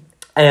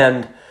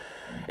 And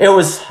it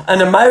was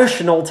an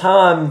emotional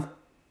time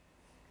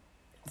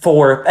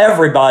for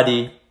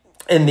everybody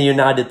in the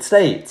United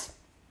States,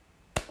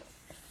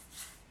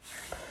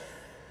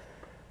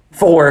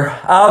 for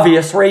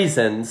obvious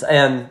reasons,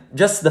 and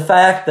just the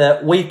fact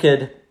that we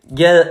could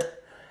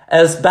get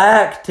as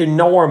back to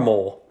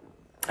normal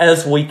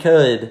as we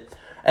could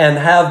and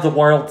have the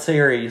World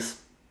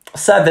Series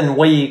 7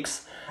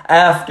 weeks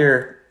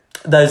after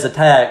those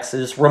attacks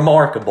is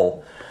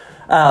remarkable.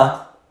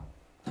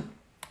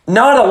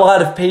 Not a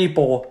lot of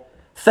people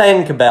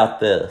think about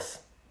this,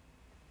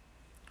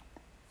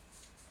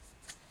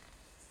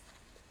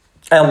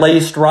 at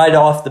least right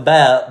off the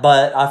bat,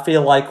 but I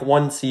feel like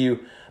once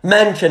you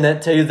mention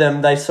it to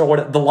them,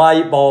 the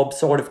light bulb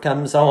sort of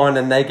comes on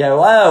and they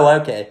go, oh,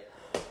 okay,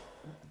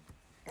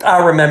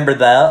 I remember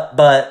that.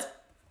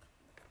 But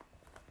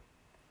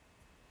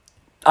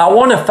I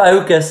want to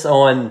focus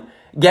on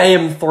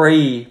Game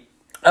 3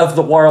 of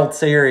the World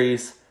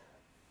Series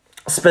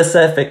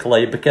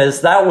specifically,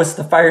 because that was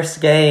the first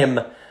game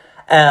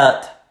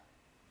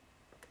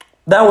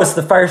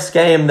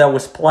that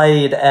was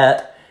played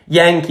at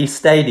Yankee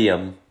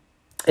Stadium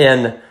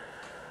in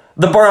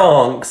the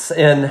Bronx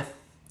in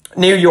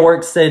New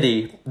York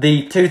City.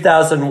 The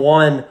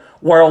 2001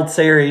 World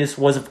Series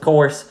was, of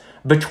course,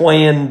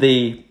 between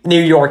the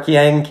New York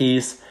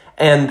Yankees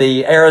and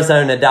the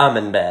Arizona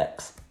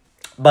Diamondbacks.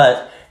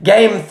 But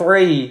Game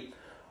 3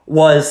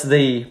 was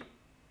the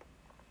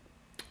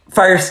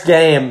first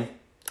game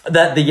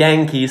that the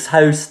Yankees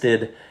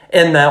hosted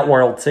in that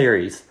World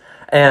Series.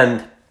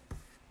 And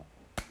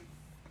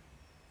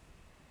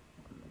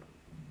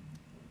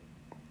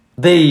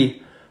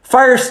the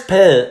first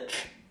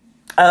pitch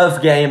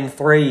of Game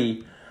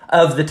 3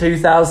 of the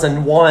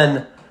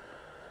 2001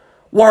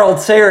 World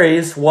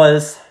Series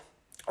was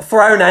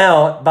thrown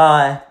out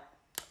by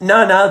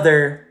none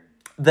other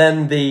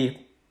than the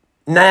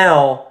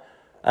now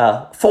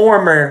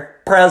former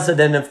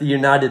President of the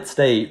United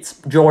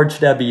States, George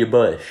W.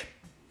 Bush.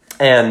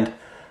 And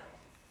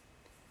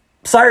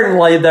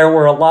certainly there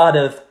were a lot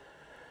of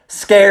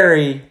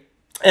scary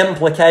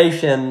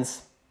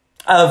implications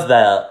of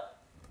that,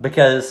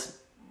 because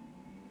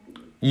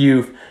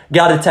you've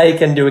got to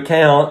take into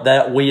account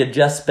that we had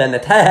just been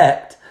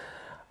attacked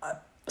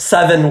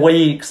 7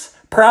 weeks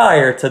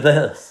prior to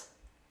this.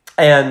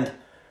 And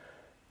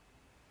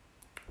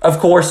of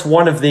course,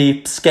 one of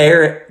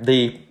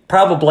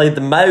probably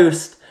the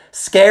most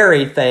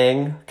scary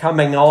thing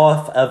coming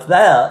off of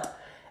that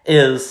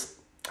is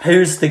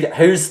who's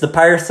the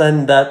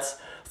person that's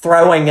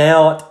throwing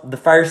out the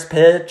first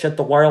pitch at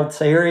the World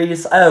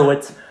Series. Oh,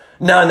 it's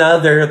none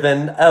other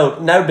than,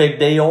 no big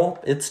deal.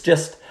 It's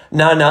just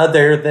none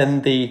other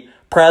than the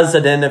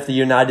President of the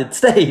United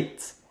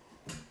States.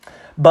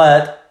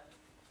 But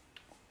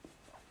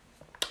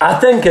I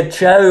think it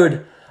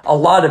showed a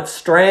lot of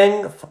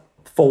strength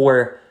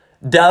for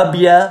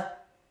W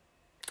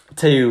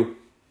to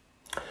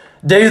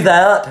do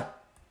that,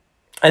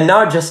 and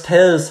not just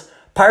his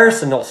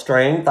personal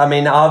strength. I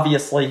mean,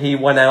 obviously he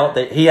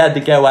had to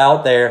go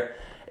out there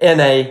in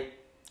a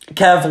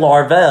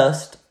Kevlar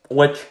vest,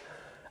 which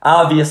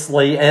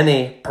obviously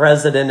any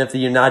president of the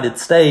United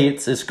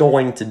States is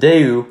going to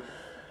do,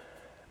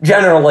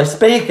 generally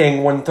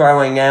speaking, when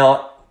throwing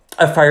out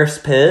a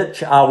first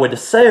pitch, I would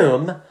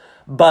assume.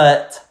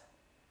 But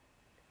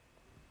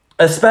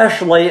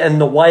especially in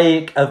the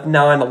wake of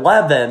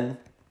 9/11,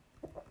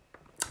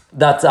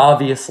 that's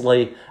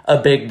obviously a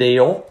big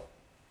deal.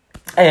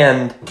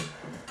 And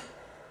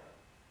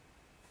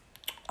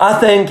I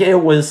think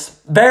it was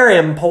very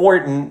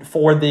important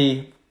for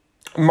the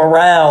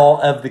morale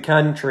of the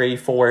country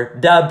for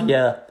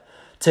W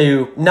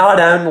to not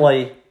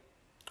only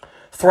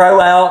throw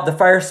out the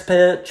first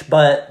pitch,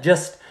 but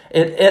just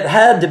it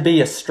had to be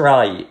a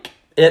strike.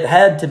 It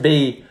had to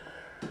be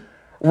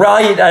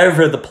right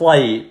over the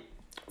plate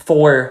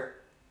for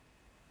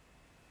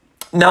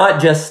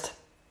not just,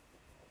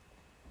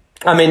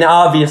 I mean,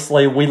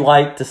 obviously we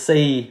like to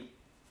see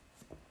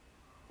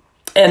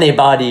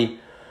anybody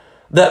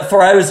that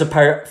throws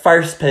a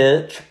first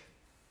pitch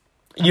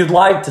you'd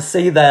like to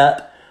see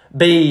that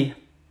be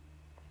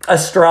a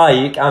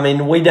strike. I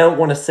mean, we don't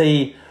want to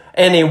see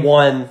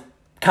anyone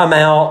come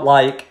out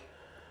like,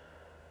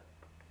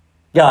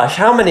 gosh,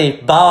 how many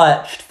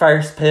botched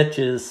first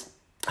pitches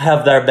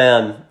have there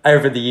been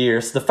over the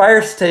years? The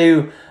first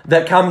two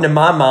that come to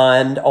my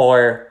mind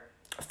are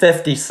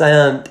 50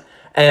 Cent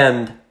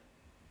and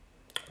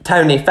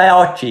Tony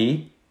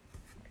Fauci.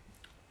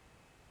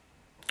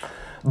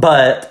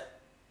 But,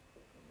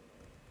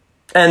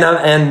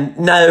 and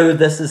no,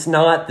 this is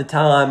not the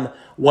time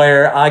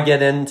where I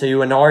get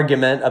into an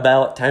argument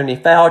about Tony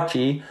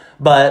Fauci,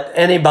 but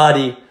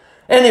anybody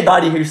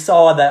who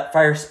saw that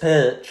first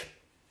pitch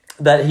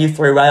that he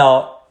threw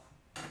out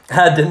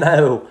had to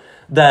know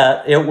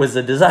that it was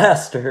a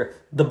disaster.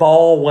 The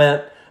ball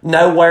went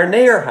nowhere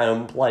near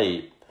home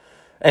plate.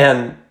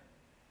 And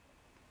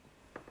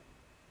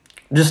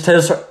just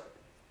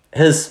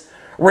his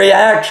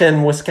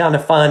reaction was kind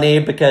of funny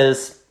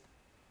because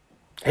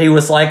he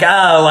was like,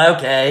 oh,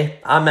 okay,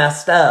 I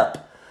messed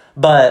up.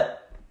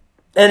 But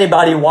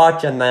anybody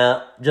watching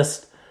that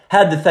just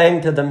had to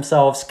think to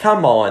themselves,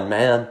 come on,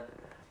 man.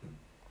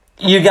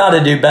 You got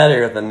to do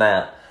better than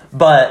that.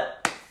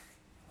 But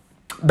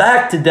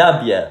back to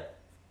W.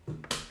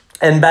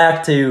 And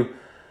back to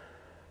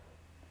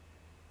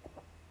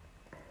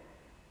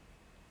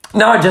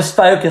not just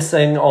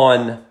focusing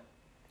on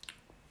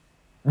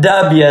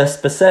W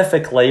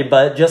specifically,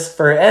 but just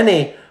for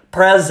any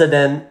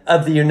president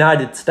of the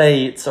United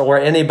States or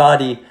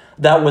anybody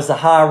that was a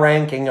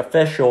high-ranking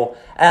official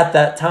at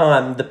that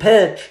time, the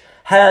pitch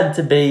had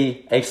to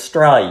be a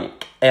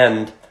strike.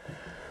 And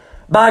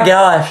by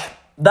gosh,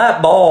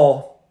 that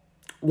ball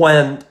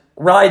went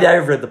right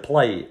over the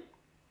plate.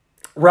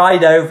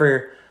 Right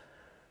over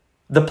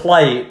the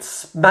plate.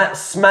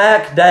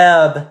 Smack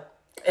dab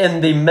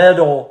in the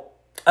middle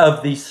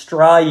of the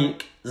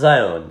strike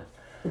zone.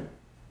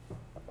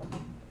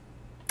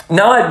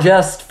 Not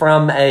just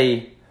from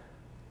the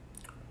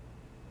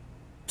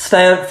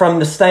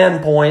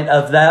standpoint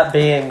of that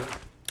being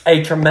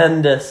a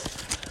tremendous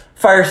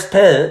first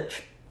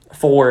pitch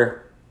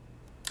for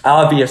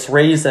obvious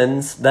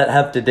reasons that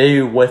have to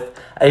do with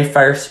a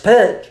first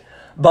pitch,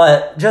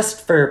 but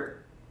just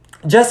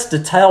to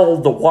tell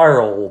the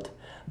world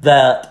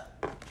that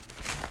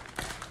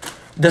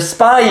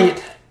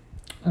despite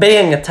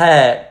being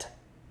attacked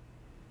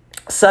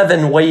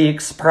 7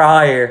 weeks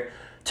prior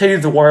to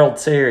the World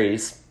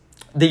Series,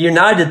 the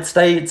United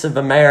States of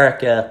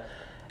America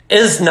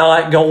is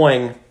not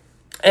going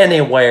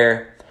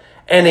anywhere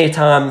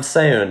anytime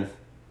soon.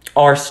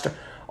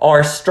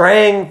 Our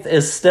strength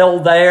is still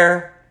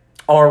there.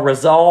 Our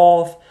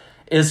resolve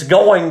is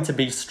going to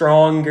be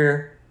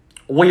stronger.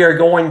 We are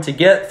going to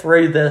get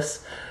through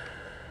this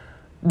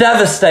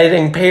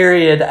devastating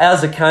period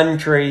as a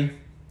country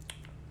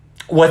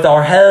with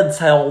our heads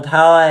held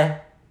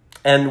high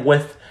and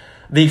with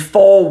the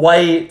full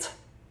weight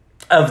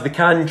of the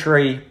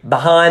country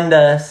behind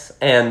us.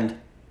 And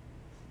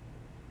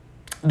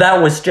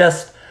that was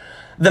just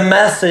the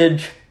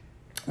message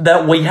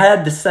that we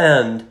had to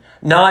send,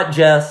 not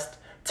just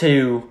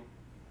to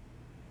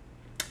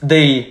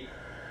the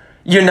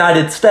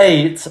United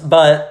States,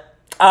 but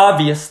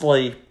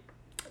obviously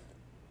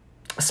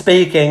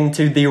speaking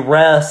to the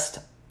rest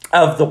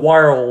of the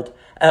world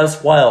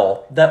as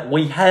well, that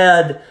we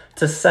had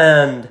to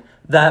send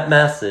that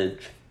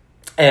message.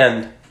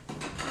 And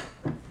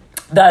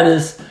that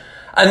is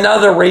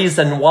another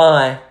reason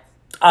why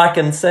I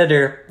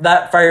consider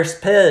that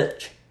first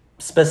pitch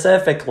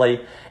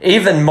specifically,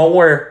 even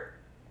more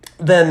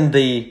than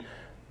the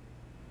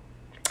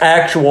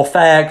actual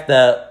fact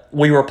that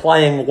we were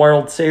playing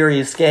World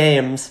Series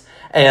games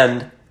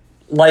and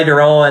later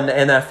on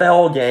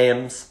NFL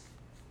games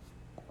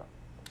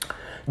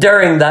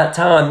during that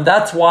time.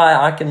 That's why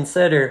I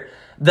consider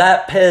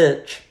that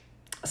pitch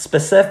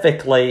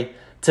specifically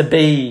to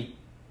be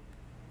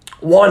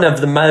one of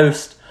the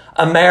most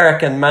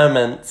American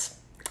moments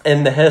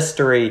in the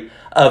history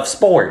of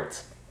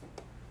sports.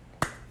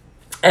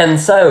 And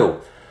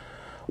so,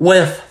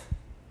 with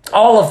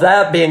all of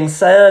that being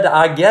said,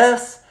 I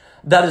guess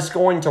that is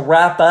going to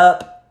wrap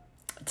up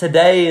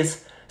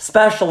today's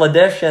special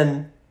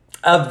edition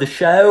of the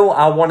show.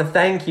 I want to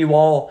thank you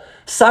all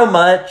so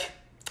much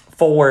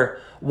for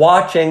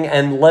watching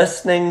and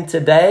listening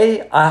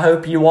today. I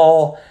hope you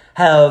all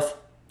have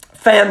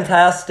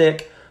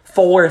fantastic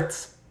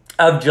 4th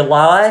of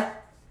July.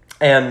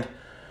 And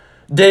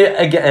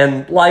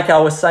again, like I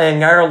was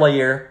saying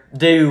earlier,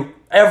 do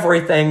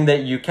everything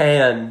that you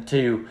can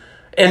to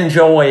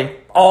enjoy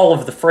all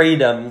of the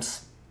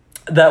freedoms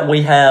that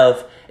we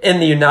have in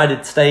the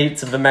United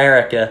States of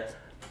America,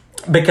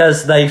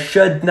 because they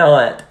should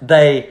not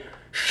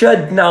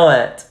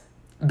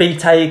be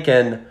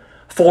taken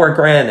for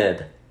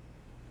granted.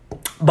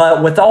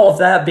 But with all of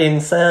that being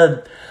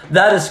said,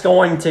 that is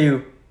going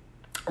to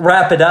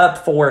wrap it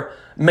up for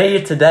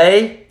me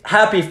today.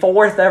 Happy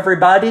 4th,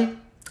 everybody.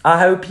 I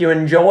hope you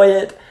enjoy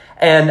it,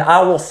 and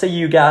I will see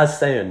you guys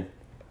soon.